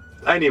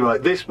 Anyway,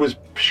 this was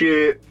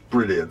sheer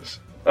brilliance.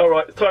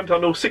 Alright, time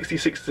tunnel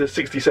 66 to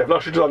 67. I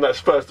should have done that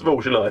first of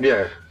all, shouldn't I?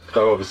 Yeah.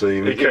 So obviously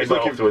he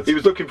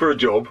was looking for a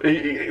job.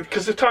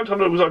 Because the time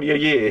tunnel was only a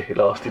year it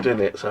lasted,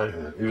 didn't it? So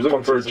yeah, he was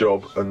looking for a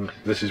job, and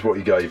this is what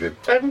he gave him.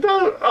 And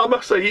I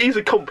must say, he's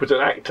a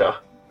competent actor.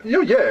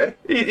 Yeah.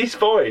 He's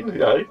fine, you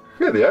know.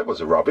 Yeah, the ad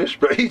was a rubbish,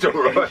 but he's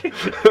alright.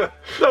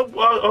 No,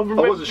 I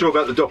wasn't sure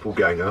about the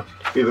doppelganger.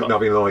 He looked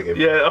nothing like him.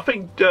 Yeah, I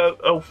think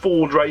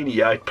Ford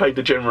Rainier played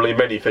the general in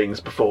many things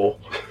before.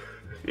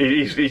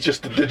 He's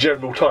just the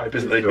general type,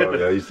 isn't he? Right,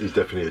 yeah, he's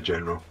definitely a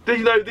general. Did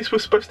you know this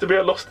was supposed to be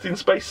a Lost in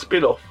Space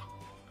spin-off?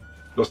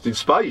 Lost in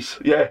Space?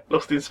 Yeah,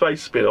 Lost in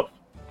Space spin-off.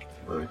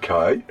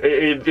 Okay.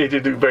 It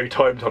did a very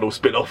time tunnel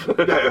spin-off.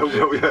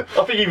 Yeah.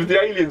 I think even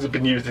the aliens have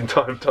been used in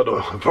time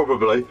tunnel.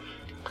 Probably.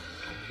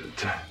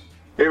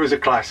 It was a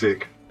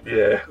classic.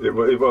 Yeah.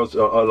 It was.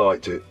 I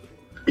liked it.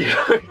 You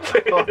liked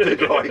it? I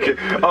did like it.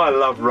 I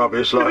love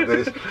rubbish like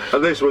this,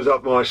 and this was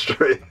up my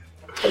street.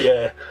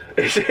 Yeah,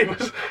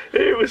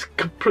 it was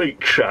complete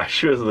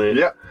trash, wasn't it?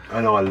 Yep,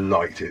 and I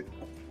liked it.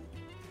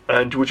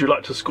 And would you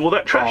like to score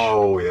that trash?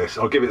 Oh yes,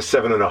 I'll give it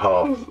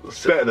 7.5.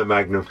 It's better than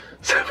Magnum.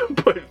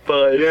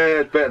 7.5. Yeah,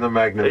 it's better than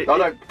Magnum. I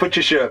don't put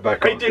your shirt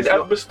back on. He did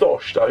have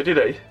moustache though, did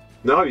he?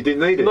 No, he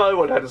didn't need it. No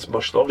one had his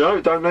moustache.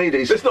 No, don't need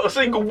it. There's not a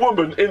single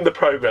woman in the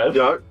programme.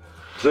 No,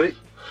 see,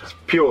 it's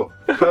pure,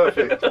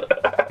 perfect.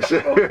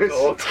 Oh,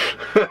 God.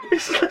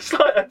 It's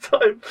like that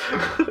time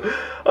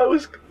I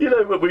was,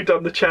 when we'd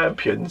done the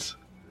Champions.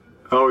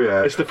 Oh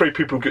yeah. It's the three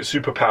people who get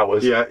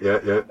superpowers. Yeah.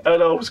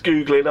 And I was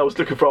Googling, I was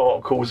looking for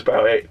articles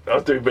about it. I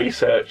was doing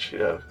research,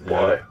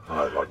 why.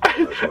 I like that.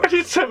 And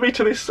it sent me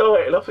to this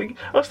site, and I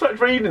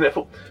started reading it. I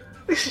thought,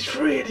 this is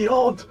really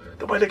odd.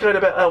 The way they're going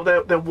about how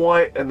they're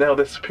white and now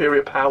they're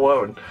superior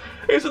power, and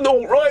it's an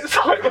alt-right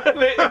site,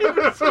 wasn't it? It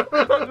was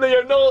like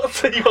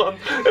neo-Nazi one,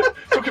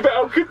 talking about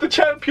how good the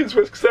Champions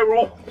was because they were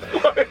all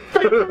white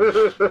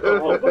people.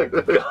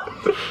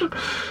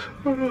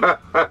 Oh my God.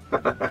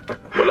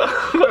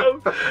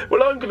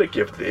 Well, I'm going to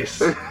give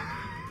this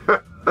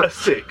a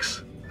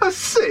 6. A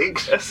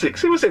 6? A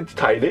 6. It was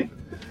entertaining.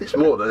 It's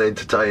more than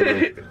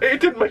entertaining. It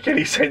didn't make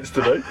any sense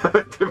to me.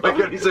 It didn't make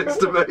any sense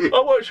to me.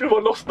 I wasn't sure if I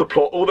lost the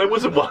plot or there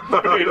wasn't one.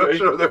 I'm not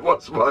sure there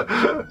was one.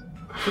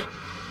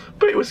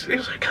 But it was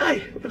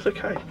okay. It was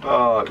okay.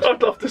 Oh,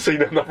 I'd love to see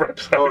another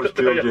episode. Oh, it's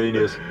pure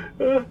genius.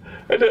 And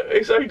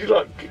it's only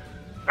like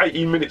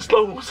 18 minutes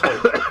long or so.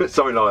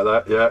 Something like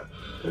that, yeah.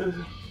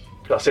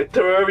 I said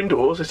to her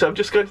indoors, I said, I'm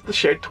just going to the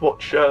shed to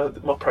watch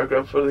my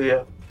programme for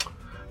the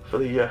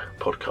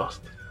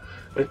podcast.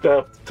 And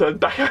turned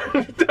back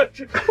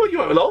well, you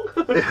went along.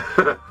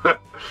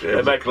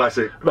 Yeah,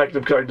 classic.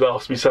 Magnum can only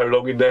last me so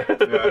long in there.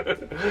 Yeah.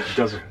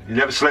 You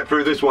never slept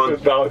through this one.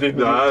 No, I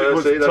didn't.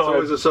 No, see, that's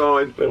always a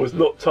sign. There was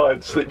not time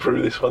to slip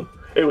through this one.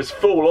 It was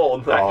full on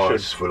action. Oh,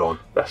 it's full on.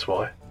 That's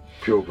why.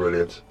 Pure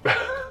brilliance.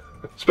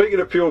 Speaking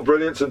of pure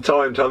brilliance and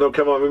time tunnel,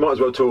 come on, we might as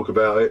well talk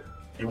about it.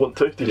 You want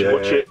to? Did you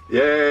watch it?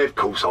 Yeah, of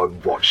course I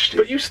watched it.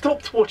 But you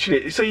stopped watching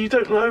it, so you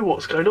don't know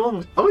what's going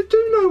on. I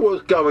do know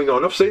what's going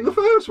on. I've seen the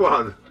first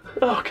one.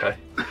 Oh, okay.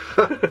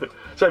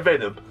 So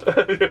Venom.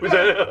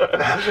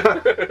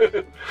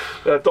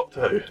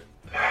 Doctor Who.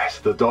 Yes,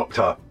 the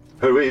Doctor.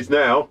 Who is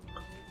now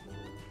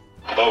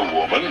a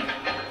woman.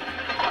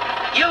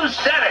 You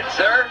said it,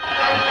 sir.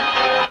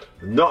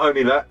 Not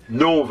only that,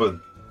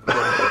 Northern.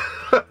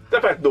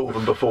 They've had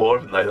Northern before,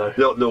 haven't they, though?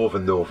 Not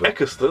Northern.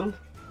 Eccleston.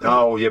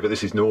 Oh, yeah, but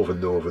this is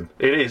Northern.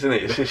 It is, isn't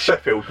it? It's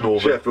Sheffield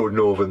Northern. Sheffield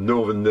Northern.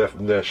 Northern there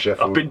from there,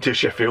 Sheffield. I've been to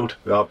Sheffield.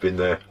 I've been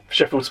there.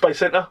 Sheffield Space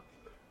Centre?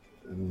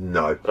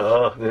 No.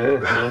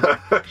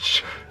 Yeah.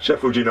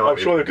 Sheffield United. I'm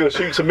sure they're going to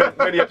shoot some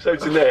many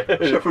episodes in there.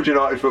 Sheffield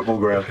United football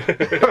ground.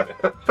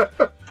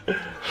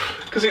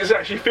 Because it's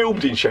actually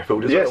filmed in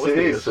Sheffield as yes, well, isn't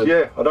it is.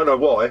 Yeah, I don't know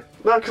why.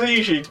 No, because they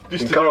usually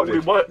used to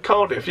Cardiff. do it in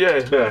Cardiff,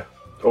 yeah. Yeah.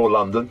 Or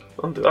London.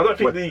 I don't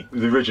think the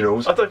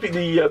originals. I don't think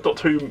the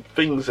Doctor Who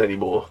things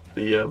anymore.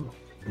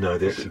 No,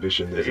 the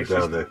exhibition isn't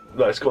down there.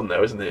 No, it's gone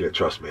now, isn't it? Yeah,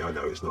 trust me, I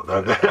know it's not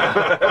down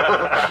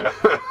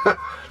there.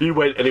 You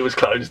went and it was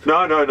closed.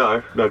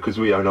 No, because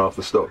we own half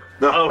the stock.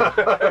 No.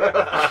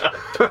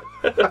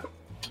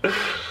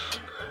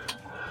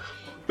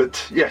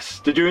 But yes,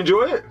 did you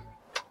enjoy it?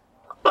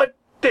 I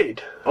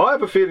did. I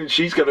have a feeling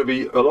she's going to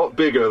be a lot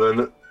bigger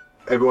than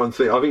everyone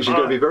thinks. I think she's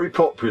going to be very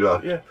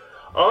popular. Yeah,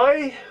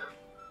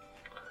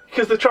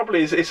 because the trouble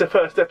is, it's her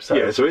first episode.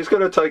 Yeah, so it's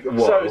going to take a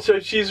while.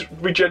 So she's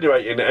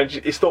regenerating, and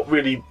it's not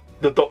really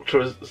the Doctor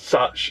as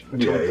such.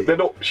 Yeah. They're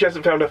not. She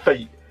hasn't found her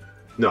feet.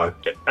 No.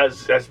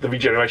 As the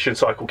regeneration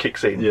cycle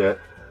kicks in. Yeah.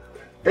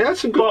 It had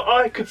some good. But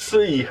I could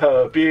see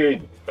her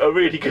being a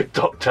really good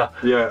Doctor.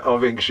 Yeah, I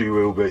think she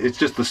will be. It's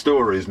just the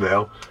stories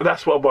now.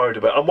 That's what I'm worried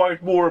about. I'm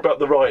worried more about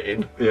the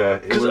writing. Yeah,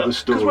 because the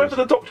stories. Because whether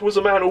the Doctor was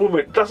a man or woman,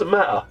 it doesn't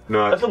matter.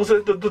 No. As long as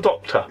the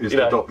Doctor. It's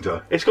the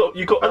Doctor.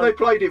 You got. And they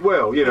played it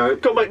well, you know.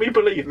 You've got to make me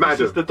believe this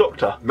is the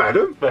Doctor.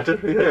 Madam? Madam,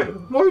 yeah.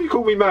 Why do you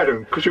call me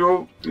Madam? Because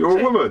you're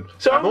a woman.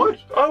 So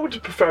I would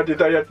have preferred if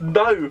they had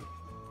no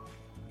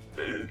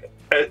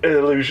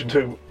allusion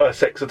to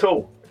sex at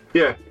all.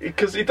 Yeah.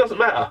 Because it doesn't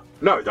matter.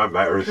 No, it don't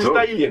matter at all. It's an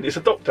alien, it's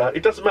a Doctor.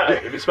 It doesn't matter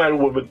if it's man or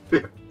woman.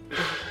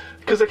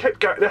 Because they kept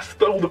going, that's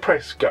all the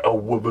press go, oh,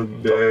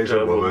 woman. Yeah, it's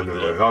a woman.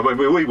 I mean,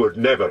 we would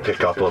never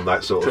pick up on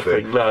that sort of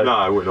thing.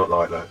 No, we're not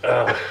like that.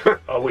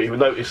 I wouldn't even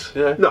notice.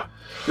 Yeah. No.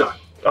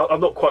 I'm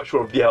not quite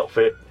sure of the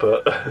outfit,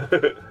 but.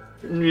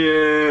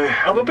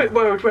 Yeah. I'm a bit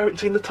worried we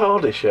haven't seen the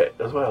TARDIS yet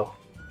as well.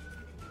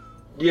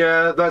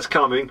 Yeah, that's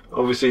coming.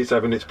 Obviously, it's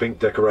having its pink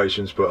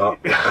decorations put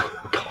up.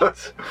 God.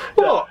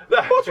 What?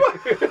 What's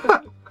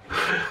wrong?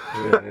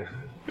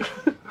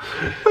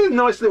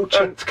 Nice little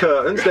chinked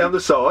curtains down the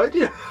side.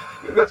 Yeah.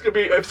 It's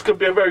gonna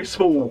be a very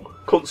small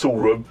console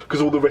room because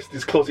all the rest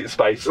is closet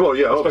space. Well,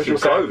 yeah, obviously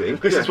clothing.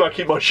 This is where I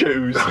keep my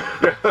shoes.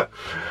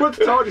 Well,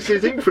 the TARDIS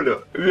is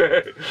infinite.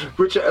 Yeah.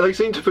 Which they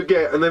seem to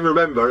forget and then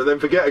remember and then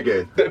forget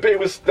again. But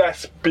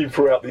that's been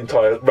throughout the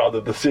entire, rather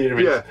the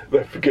series. Yeah.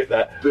 They forget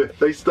that.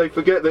 They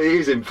forget that it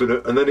is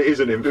infinite and then it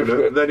isn't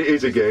infinite and then it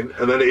is again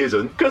and then it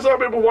isn't. Because I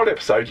remember one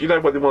episode, you know,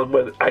 when the one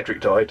when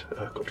Adric died.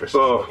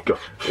 God.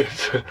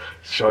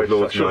 Should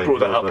have brought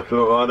that up.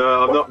 Oh, I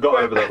know, I've not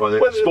got over that one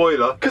yet.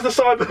 Spoiler. Because the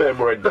Cybermen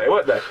were in there,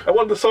 weren't they? And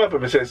one of the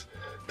Cybermen says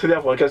to the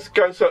other one, goes,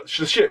 go and search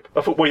the ship.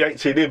 I thought, well, you ain't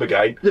seen him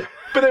again. Yeah.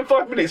 But then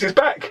 5 minutes he's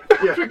back.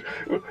 Yeah.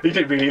 He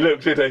didn't really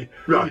look, did he?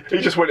 Right. He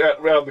just went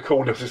out round the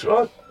corner and says,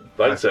 I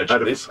ain't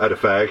searching this. Had a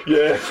fag.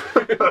 Yeah.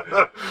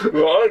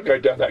 Well, I don't go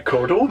down that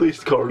corridor, all these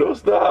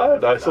corridors. No,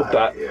 it's not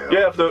that.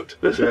 Yeah, I've looked.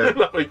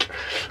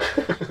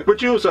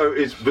 Which also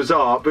is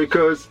bizarre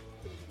because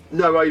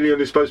no alien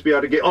is supposed to be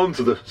able to get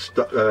onto the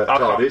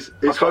TARDIS.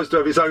 It's supposed to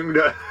have its own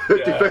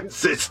defence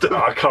system.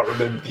 I can't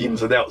remember the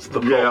ins and outs of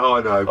the plot. Yeah,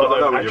 I know. But I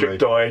know what you mean.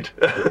 Adric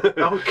died.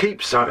 Oh,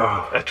 keep saying.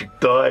 Adric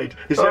died.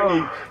 He's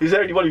the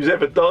only one who's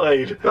ever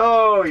died.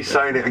 Oh, he's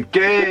saying it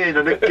again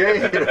and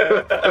again.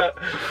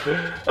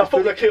 I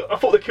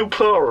thought they killed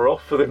Clara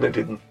off, but then they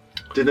didn't.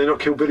 Did they not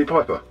kill Billy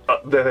Piper?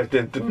 They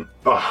didn't.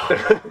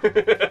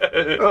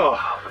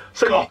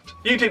 So God.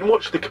 You didn't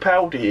watch the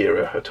Capaldi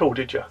era at all,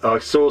 did you? I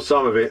saw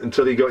some of it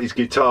until he got his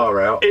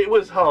guitar out. It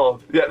was hard.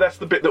 Yeah, that's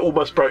the bit that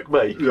almost broke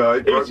me. Yeah,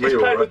 it broke me. He's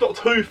playing the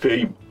Doctor Who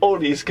theme on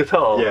his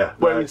guitar,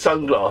 wearing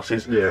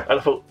sunglasses. Yeah. And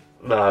I thought,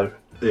 no.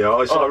 Yeah,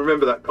 I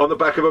remember that on the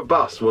back of a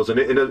bus, wasn't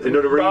it? In an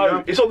arena.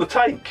 No, it's on the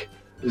tank.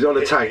 He's on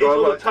a tank. It's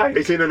on the tank.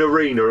 It's in an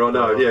arena, I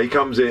know. Yeah, he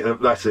comes in and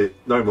that's it.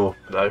 No more.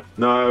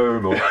 No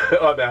more.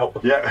 I'm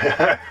out.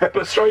 Yeah.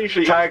 But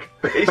strangely,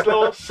 his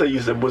last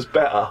season was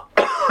better,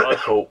 I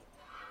thought.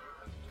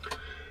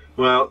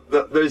 Well,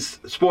 there's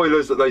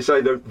spoilers that they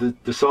say the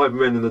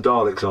Cybermen and the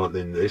Daleks aren't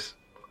in this.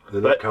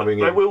 They're not coming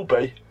in. They will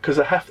be, because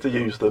they have to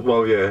use them.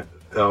 Well, yeah.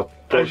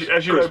 As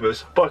you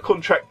Christmas. know, by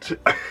contract,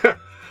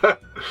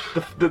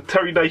 the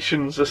Terry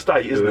Nation's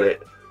estate, isn't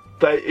it?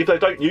 If they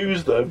don't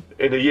use them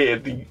in a year,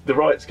 the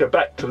rights go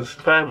back to the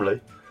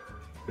family.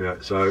 Yeah,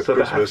 so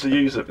they have to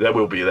use them. They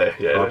will be there,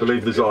 yeah. I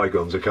believe the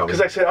Zygons are coming. Because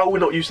they said, we're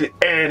not using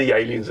any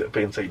aliens that have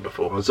been seen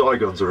before. Well,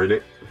 Zygons are in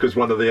it, because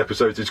one of the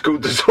episodes is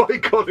called the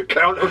Zygon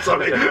account or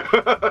something.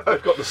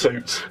 They've got the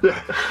suits.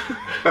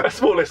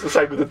 That's more or less the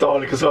same with the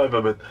Dalek and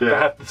Cybermen. They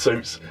have the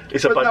suits.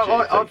 It's a budget.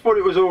 No, I thought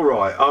it was all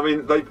right. I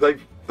mean,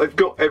 they've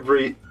got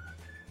every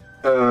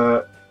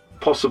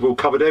possible,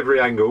 covered every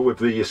angle with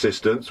the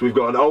assistants. We've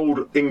got an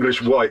old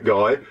English white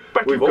guy.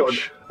 We've got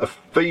a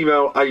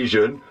female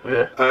Asian,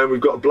 and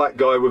we've got a black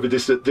guy with a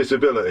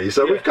disability.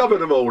 So we've covered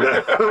them all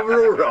now.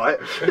 We're all right.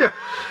 Yeah.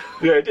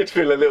 Yeah, it did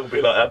feel a little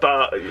bit like that,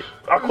 but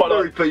I quite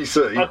like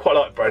PC. I quite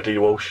like Bradley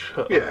Walsh.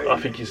 Yeah, I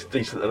think he's a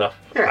decent enough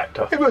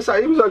actor. It was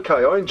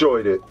okay. I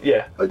enjoyed it.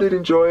 Yeah, I did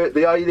enjoy it.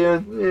 The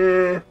alien,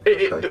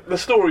 the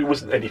story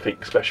wasn't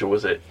anything special,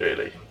 was it?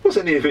 Really? Well,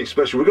 wasn't anything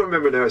special. We've got to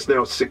remember now it's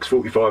now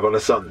 6:45 on a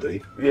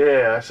Sunday.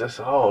 Yeah, that's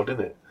hard,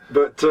 isn't it?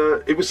 But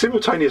it was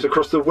simultaneous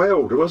across the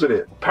world, wasn't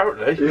it?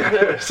 Apparently.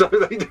 Yeah. So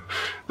they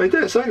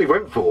certainly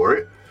went for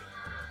it.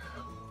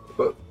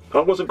 But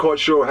I wasn't quite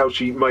sure how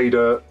she made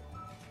a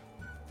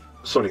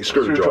sonic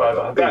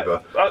screwdriver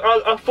either.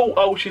 I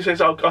thought, she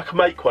says, I can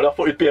make one. I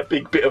thought it'd be a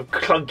big bit of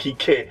clunky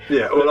kit.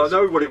 Yeah, well, I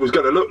know what it was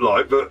going to look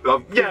like, but I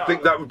didn't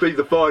think that would be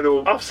the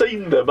final... I've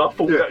seen them. I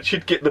thought that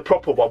she'd get the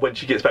proper one when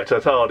she gets back to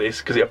the TARDIS,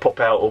 because it'll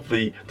pop out of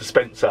the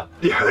dispenser.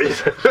 Yeah.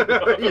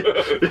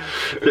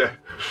 Yeah.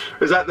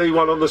 Is that the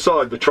one on the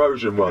side, the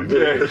Trojan one?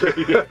 Yeah.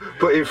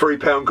 Put in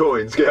 £3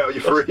 coins, get out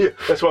your free...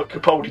 That's why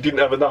Capaldi didn't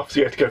have enough, so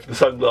he had to go for the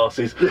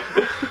sunglasses. Put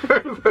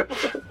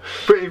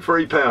in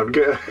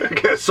 £3,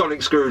 get a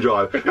sonic screwdriver.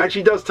 And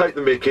she does take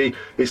the mickey.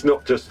 It's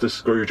not just a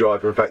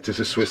screwdriver, in fact it's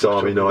a Swiss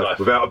Army knife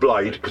without a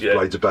blade, because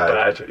blades are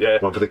bad. Yeah.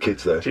 One for the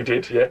kids there. She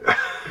did, yeah.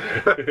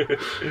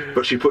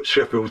 But she put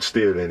Sheffield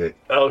steel in it.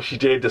 Oh, she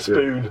did, the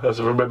spoon, as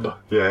I remember.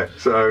 Yeah,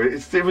 so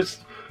it was...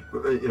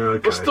 Okay.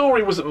 The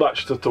story wasn't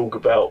much to talk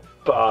about,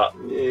 but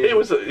it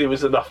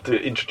was enough to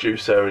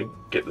introduce her and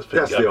get the thing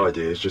That's going. the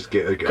idea, is just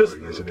get her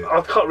going, isn't it? I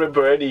can't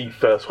remember any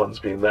first ones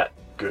being that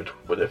good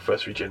when they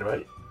first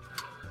regenerate.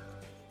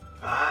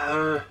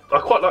 I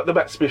quite like the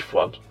Matt Smith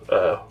one.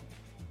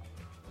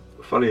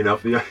 Funny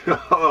enough,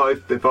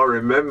 if I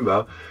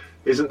remember,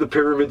 isn't the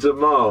Pyramids of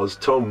Mars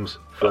Tom's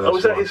first one?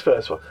 Was that his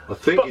first one? I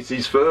think it's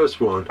his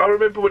first one. I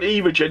remember when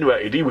he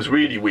regenerated, he was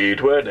really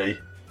weird, weren't he?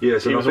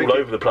 Yes, he was all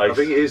over the place. I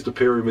think it is the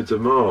Pyramids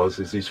of Mars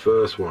is his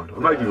first one. I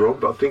may be wrong,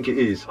 but I think it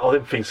is. Oh,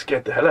 them things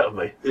scared the hell out of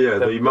me. Yeah,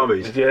 the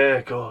mummies. Yeah,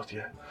 God,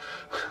 yeah.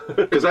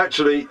 Because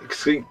actually,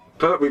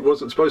 Pertwee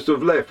wasn't supposed to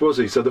have left, was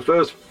he? So the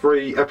first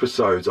 3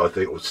 episodes, I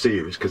think, or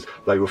series, because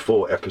they were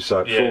 4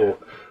 episodes. Yeah. 4.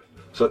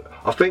 So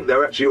I think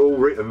they're actually all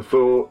written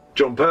for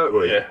John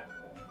Pertwee. Yeah.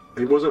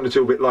 It wasn't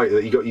until a bit later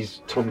that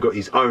Tom got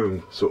his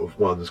own sort of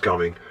ones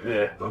coming.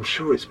 Yeah. I'm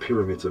sure it's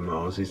Pyramids of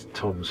Mars is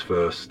Tom's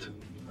first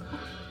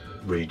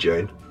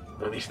regen.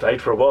 And he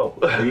stayed for a while.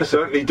 He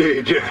certainly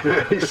did,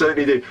 yeah. He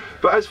certainly did.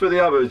 But as for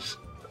the others,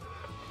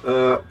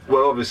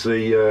 well,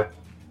 obviously,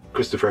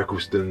 Christopher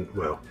Eccleston,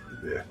 well,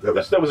 yeah.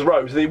 That was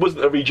Rose. It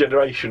wasn't a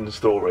regeneration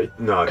story.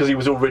 No. Because he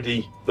was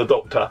already the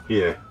Doctor.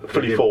 Yeah.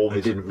 Fully formed.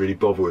 They didn't really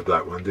bother with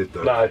that one, did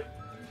they? No.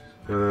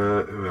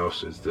 Who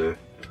else is there?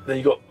 Then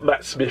you got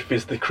Matt Smith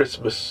is the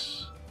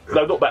Christmas...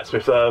 No, not Matt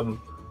Smith.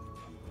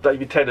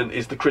 David Tennant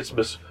is the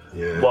Christmas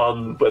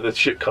one where the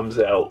ship comes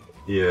out.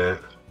 Yeah.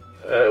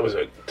 It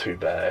wasn't too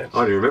bad. I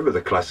only remember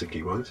the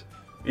classic-y ones.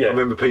 Yeah. I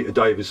remember Peter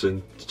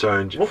Davison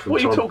turned. What are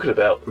you talking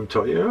about? From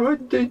Tom, yeah, I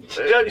did.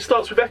 It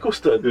starts with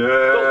Eccleston. Yeah.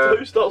 Doctor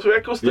Who starts with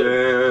Eccleston.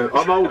 Yeah,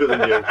 I'm older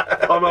than you.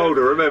 I'm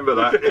older, remember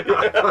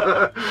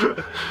that.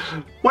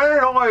 When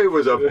I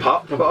was a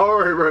pup,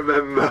 I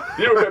remember.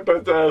 You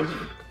remember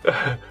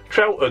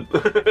Troughton.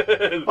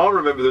 I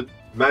remember the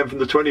man from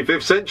the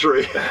 25th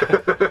century.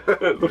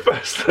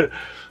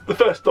 The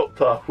first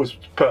Doctor was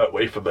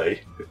Pertwee for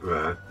me.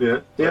 Right. Yeah.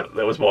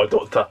 That was my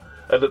Doctor.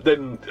 And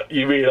then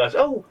you realise,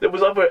 there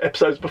was other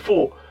episodes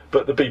before,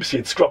 but the BBC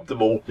had scrubbed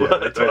them all. Yeah,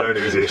 they don't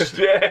exist.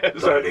 Yeah, they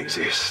don't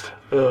exist.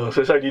 So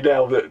it's only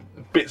now that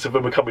bits of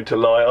them are coming to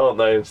light, aren't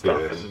they, and stuff.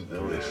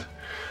 Yes.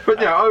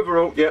 But yeah,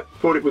 overall,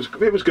 thought it was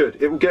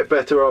good. It will get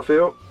better, I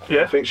feel.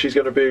 Yeah. I think she's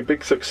going to be a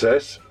big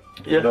success.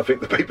 Yeah. And I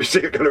think the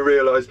BBC are going to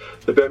realise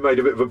they've made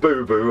a bit of a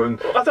boo-boo. And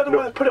I don't know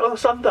why they put it on a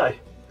Sunday.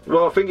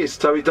 Well, I think it's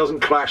so it doesn't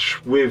clash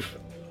with...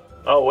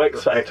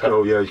 X Factor.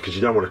 Oh, yeah, because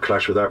you don't want to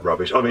clash with that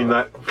rubbish. I mean,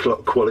 that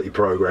quality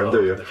programme,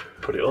 do you?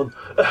 Put it on.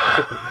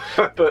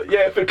 But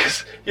yeah,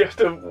 because you have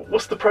to...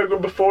 What's the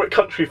programme before it?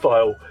 Country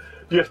File.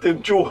 You have to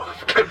endure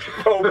Country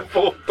File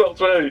before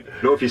Doctor Who.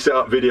 Not if you set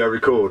up video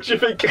record. Do you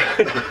think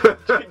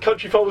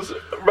Country File's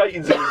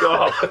ratings even go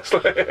up? For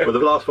the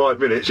last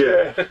 5 minutes,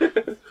 yeah.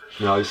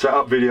 No, set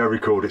up video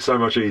record. It's so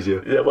much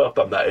easier. Yeah, well, I've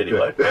done that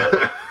anyway.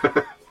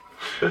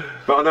 But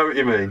I know what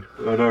you mean.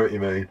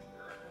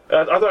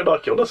 I don't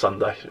like it on a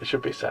Sunday. It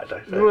should be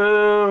Saturday.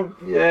 Well,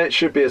 yeah, it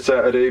should be a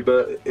Saturday,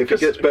 but if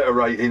it gets better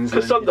ratings...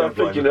 Because Sunday I'm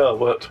thinking, I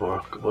work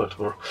tomorrow.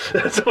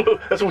 That's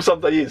all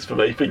Sunday is for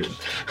me, thinking.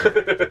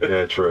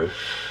 Yeah, true.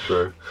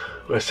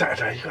 Where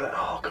Saturday, you're like,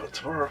 God,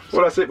 tomorrow.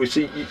 Well, that's it. We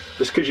see.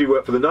 That's because you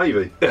work for the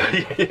Navy.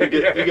 You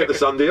get the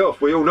Sunday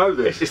off. We all know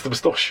this. It's the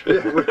moustache.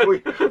 Yeah,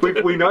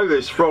 we know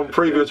this from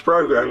previous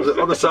programmes. That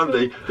on a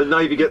Sunday, the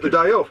Navy get the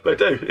day off. They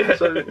do. Yeah.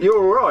 So you're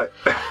all right.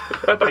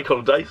 Bank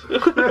holidays.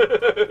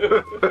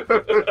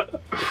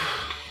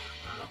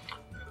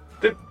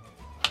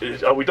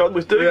 Are we done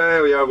with doing?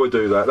 Yeah, we'll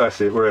do that.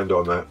 That's it. We'll end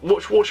on that.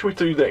 What should we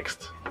do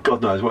next?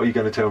 God knows. What are you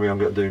going to tell me I'm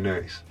going to do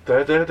next?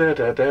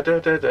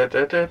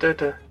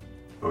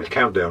 Oh, it's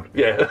countdown.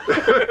 Yeah.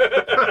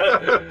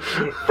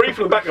 Free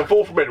from the back and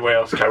forth from anywhere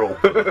else, Carol.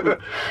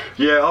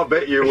 Yeah, I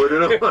bet you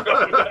wouldn't.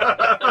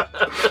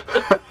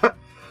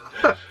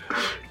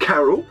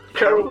 Carol?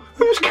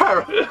 Who's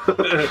Carol?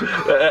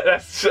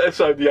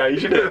 That's only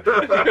age, isn't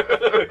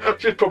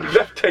it? She's probably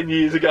left 10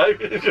 years ago.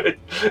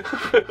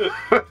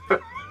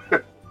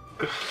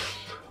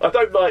 I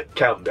don't like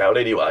Countdown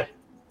anyway.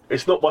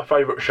 It's not my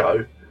favourite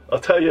show. I'll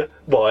tell you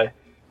why.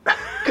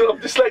 Because I'm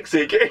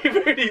dyslexic.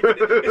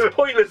 It's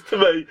pointless to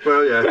me.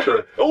 Well, yeah,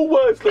 true. All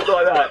words look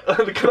like that.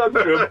 The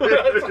conundrum. I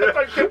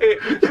don't get it.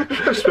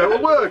 You spelled a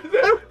word.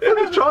 What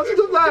are the chances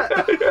of that?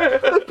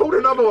 They pulled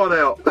another one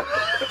out.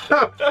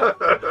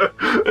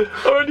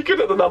 I'm only good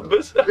at the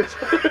numbers.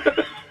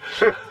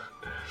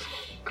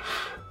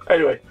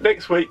 Anyway,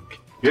 next week,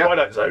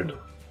 Twilight Zone.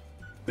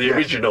 The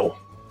original.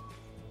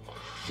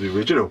 The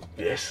original?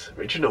 Yes,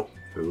 original.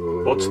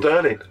 Ooh. Rod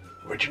Sterling.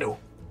 Original.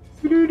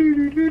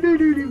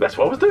 That's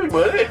what I was doing,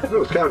 weren't it? It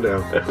was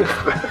countdown.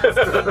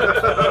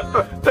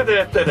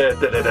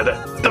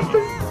 Da-da-da-da-da-da-da.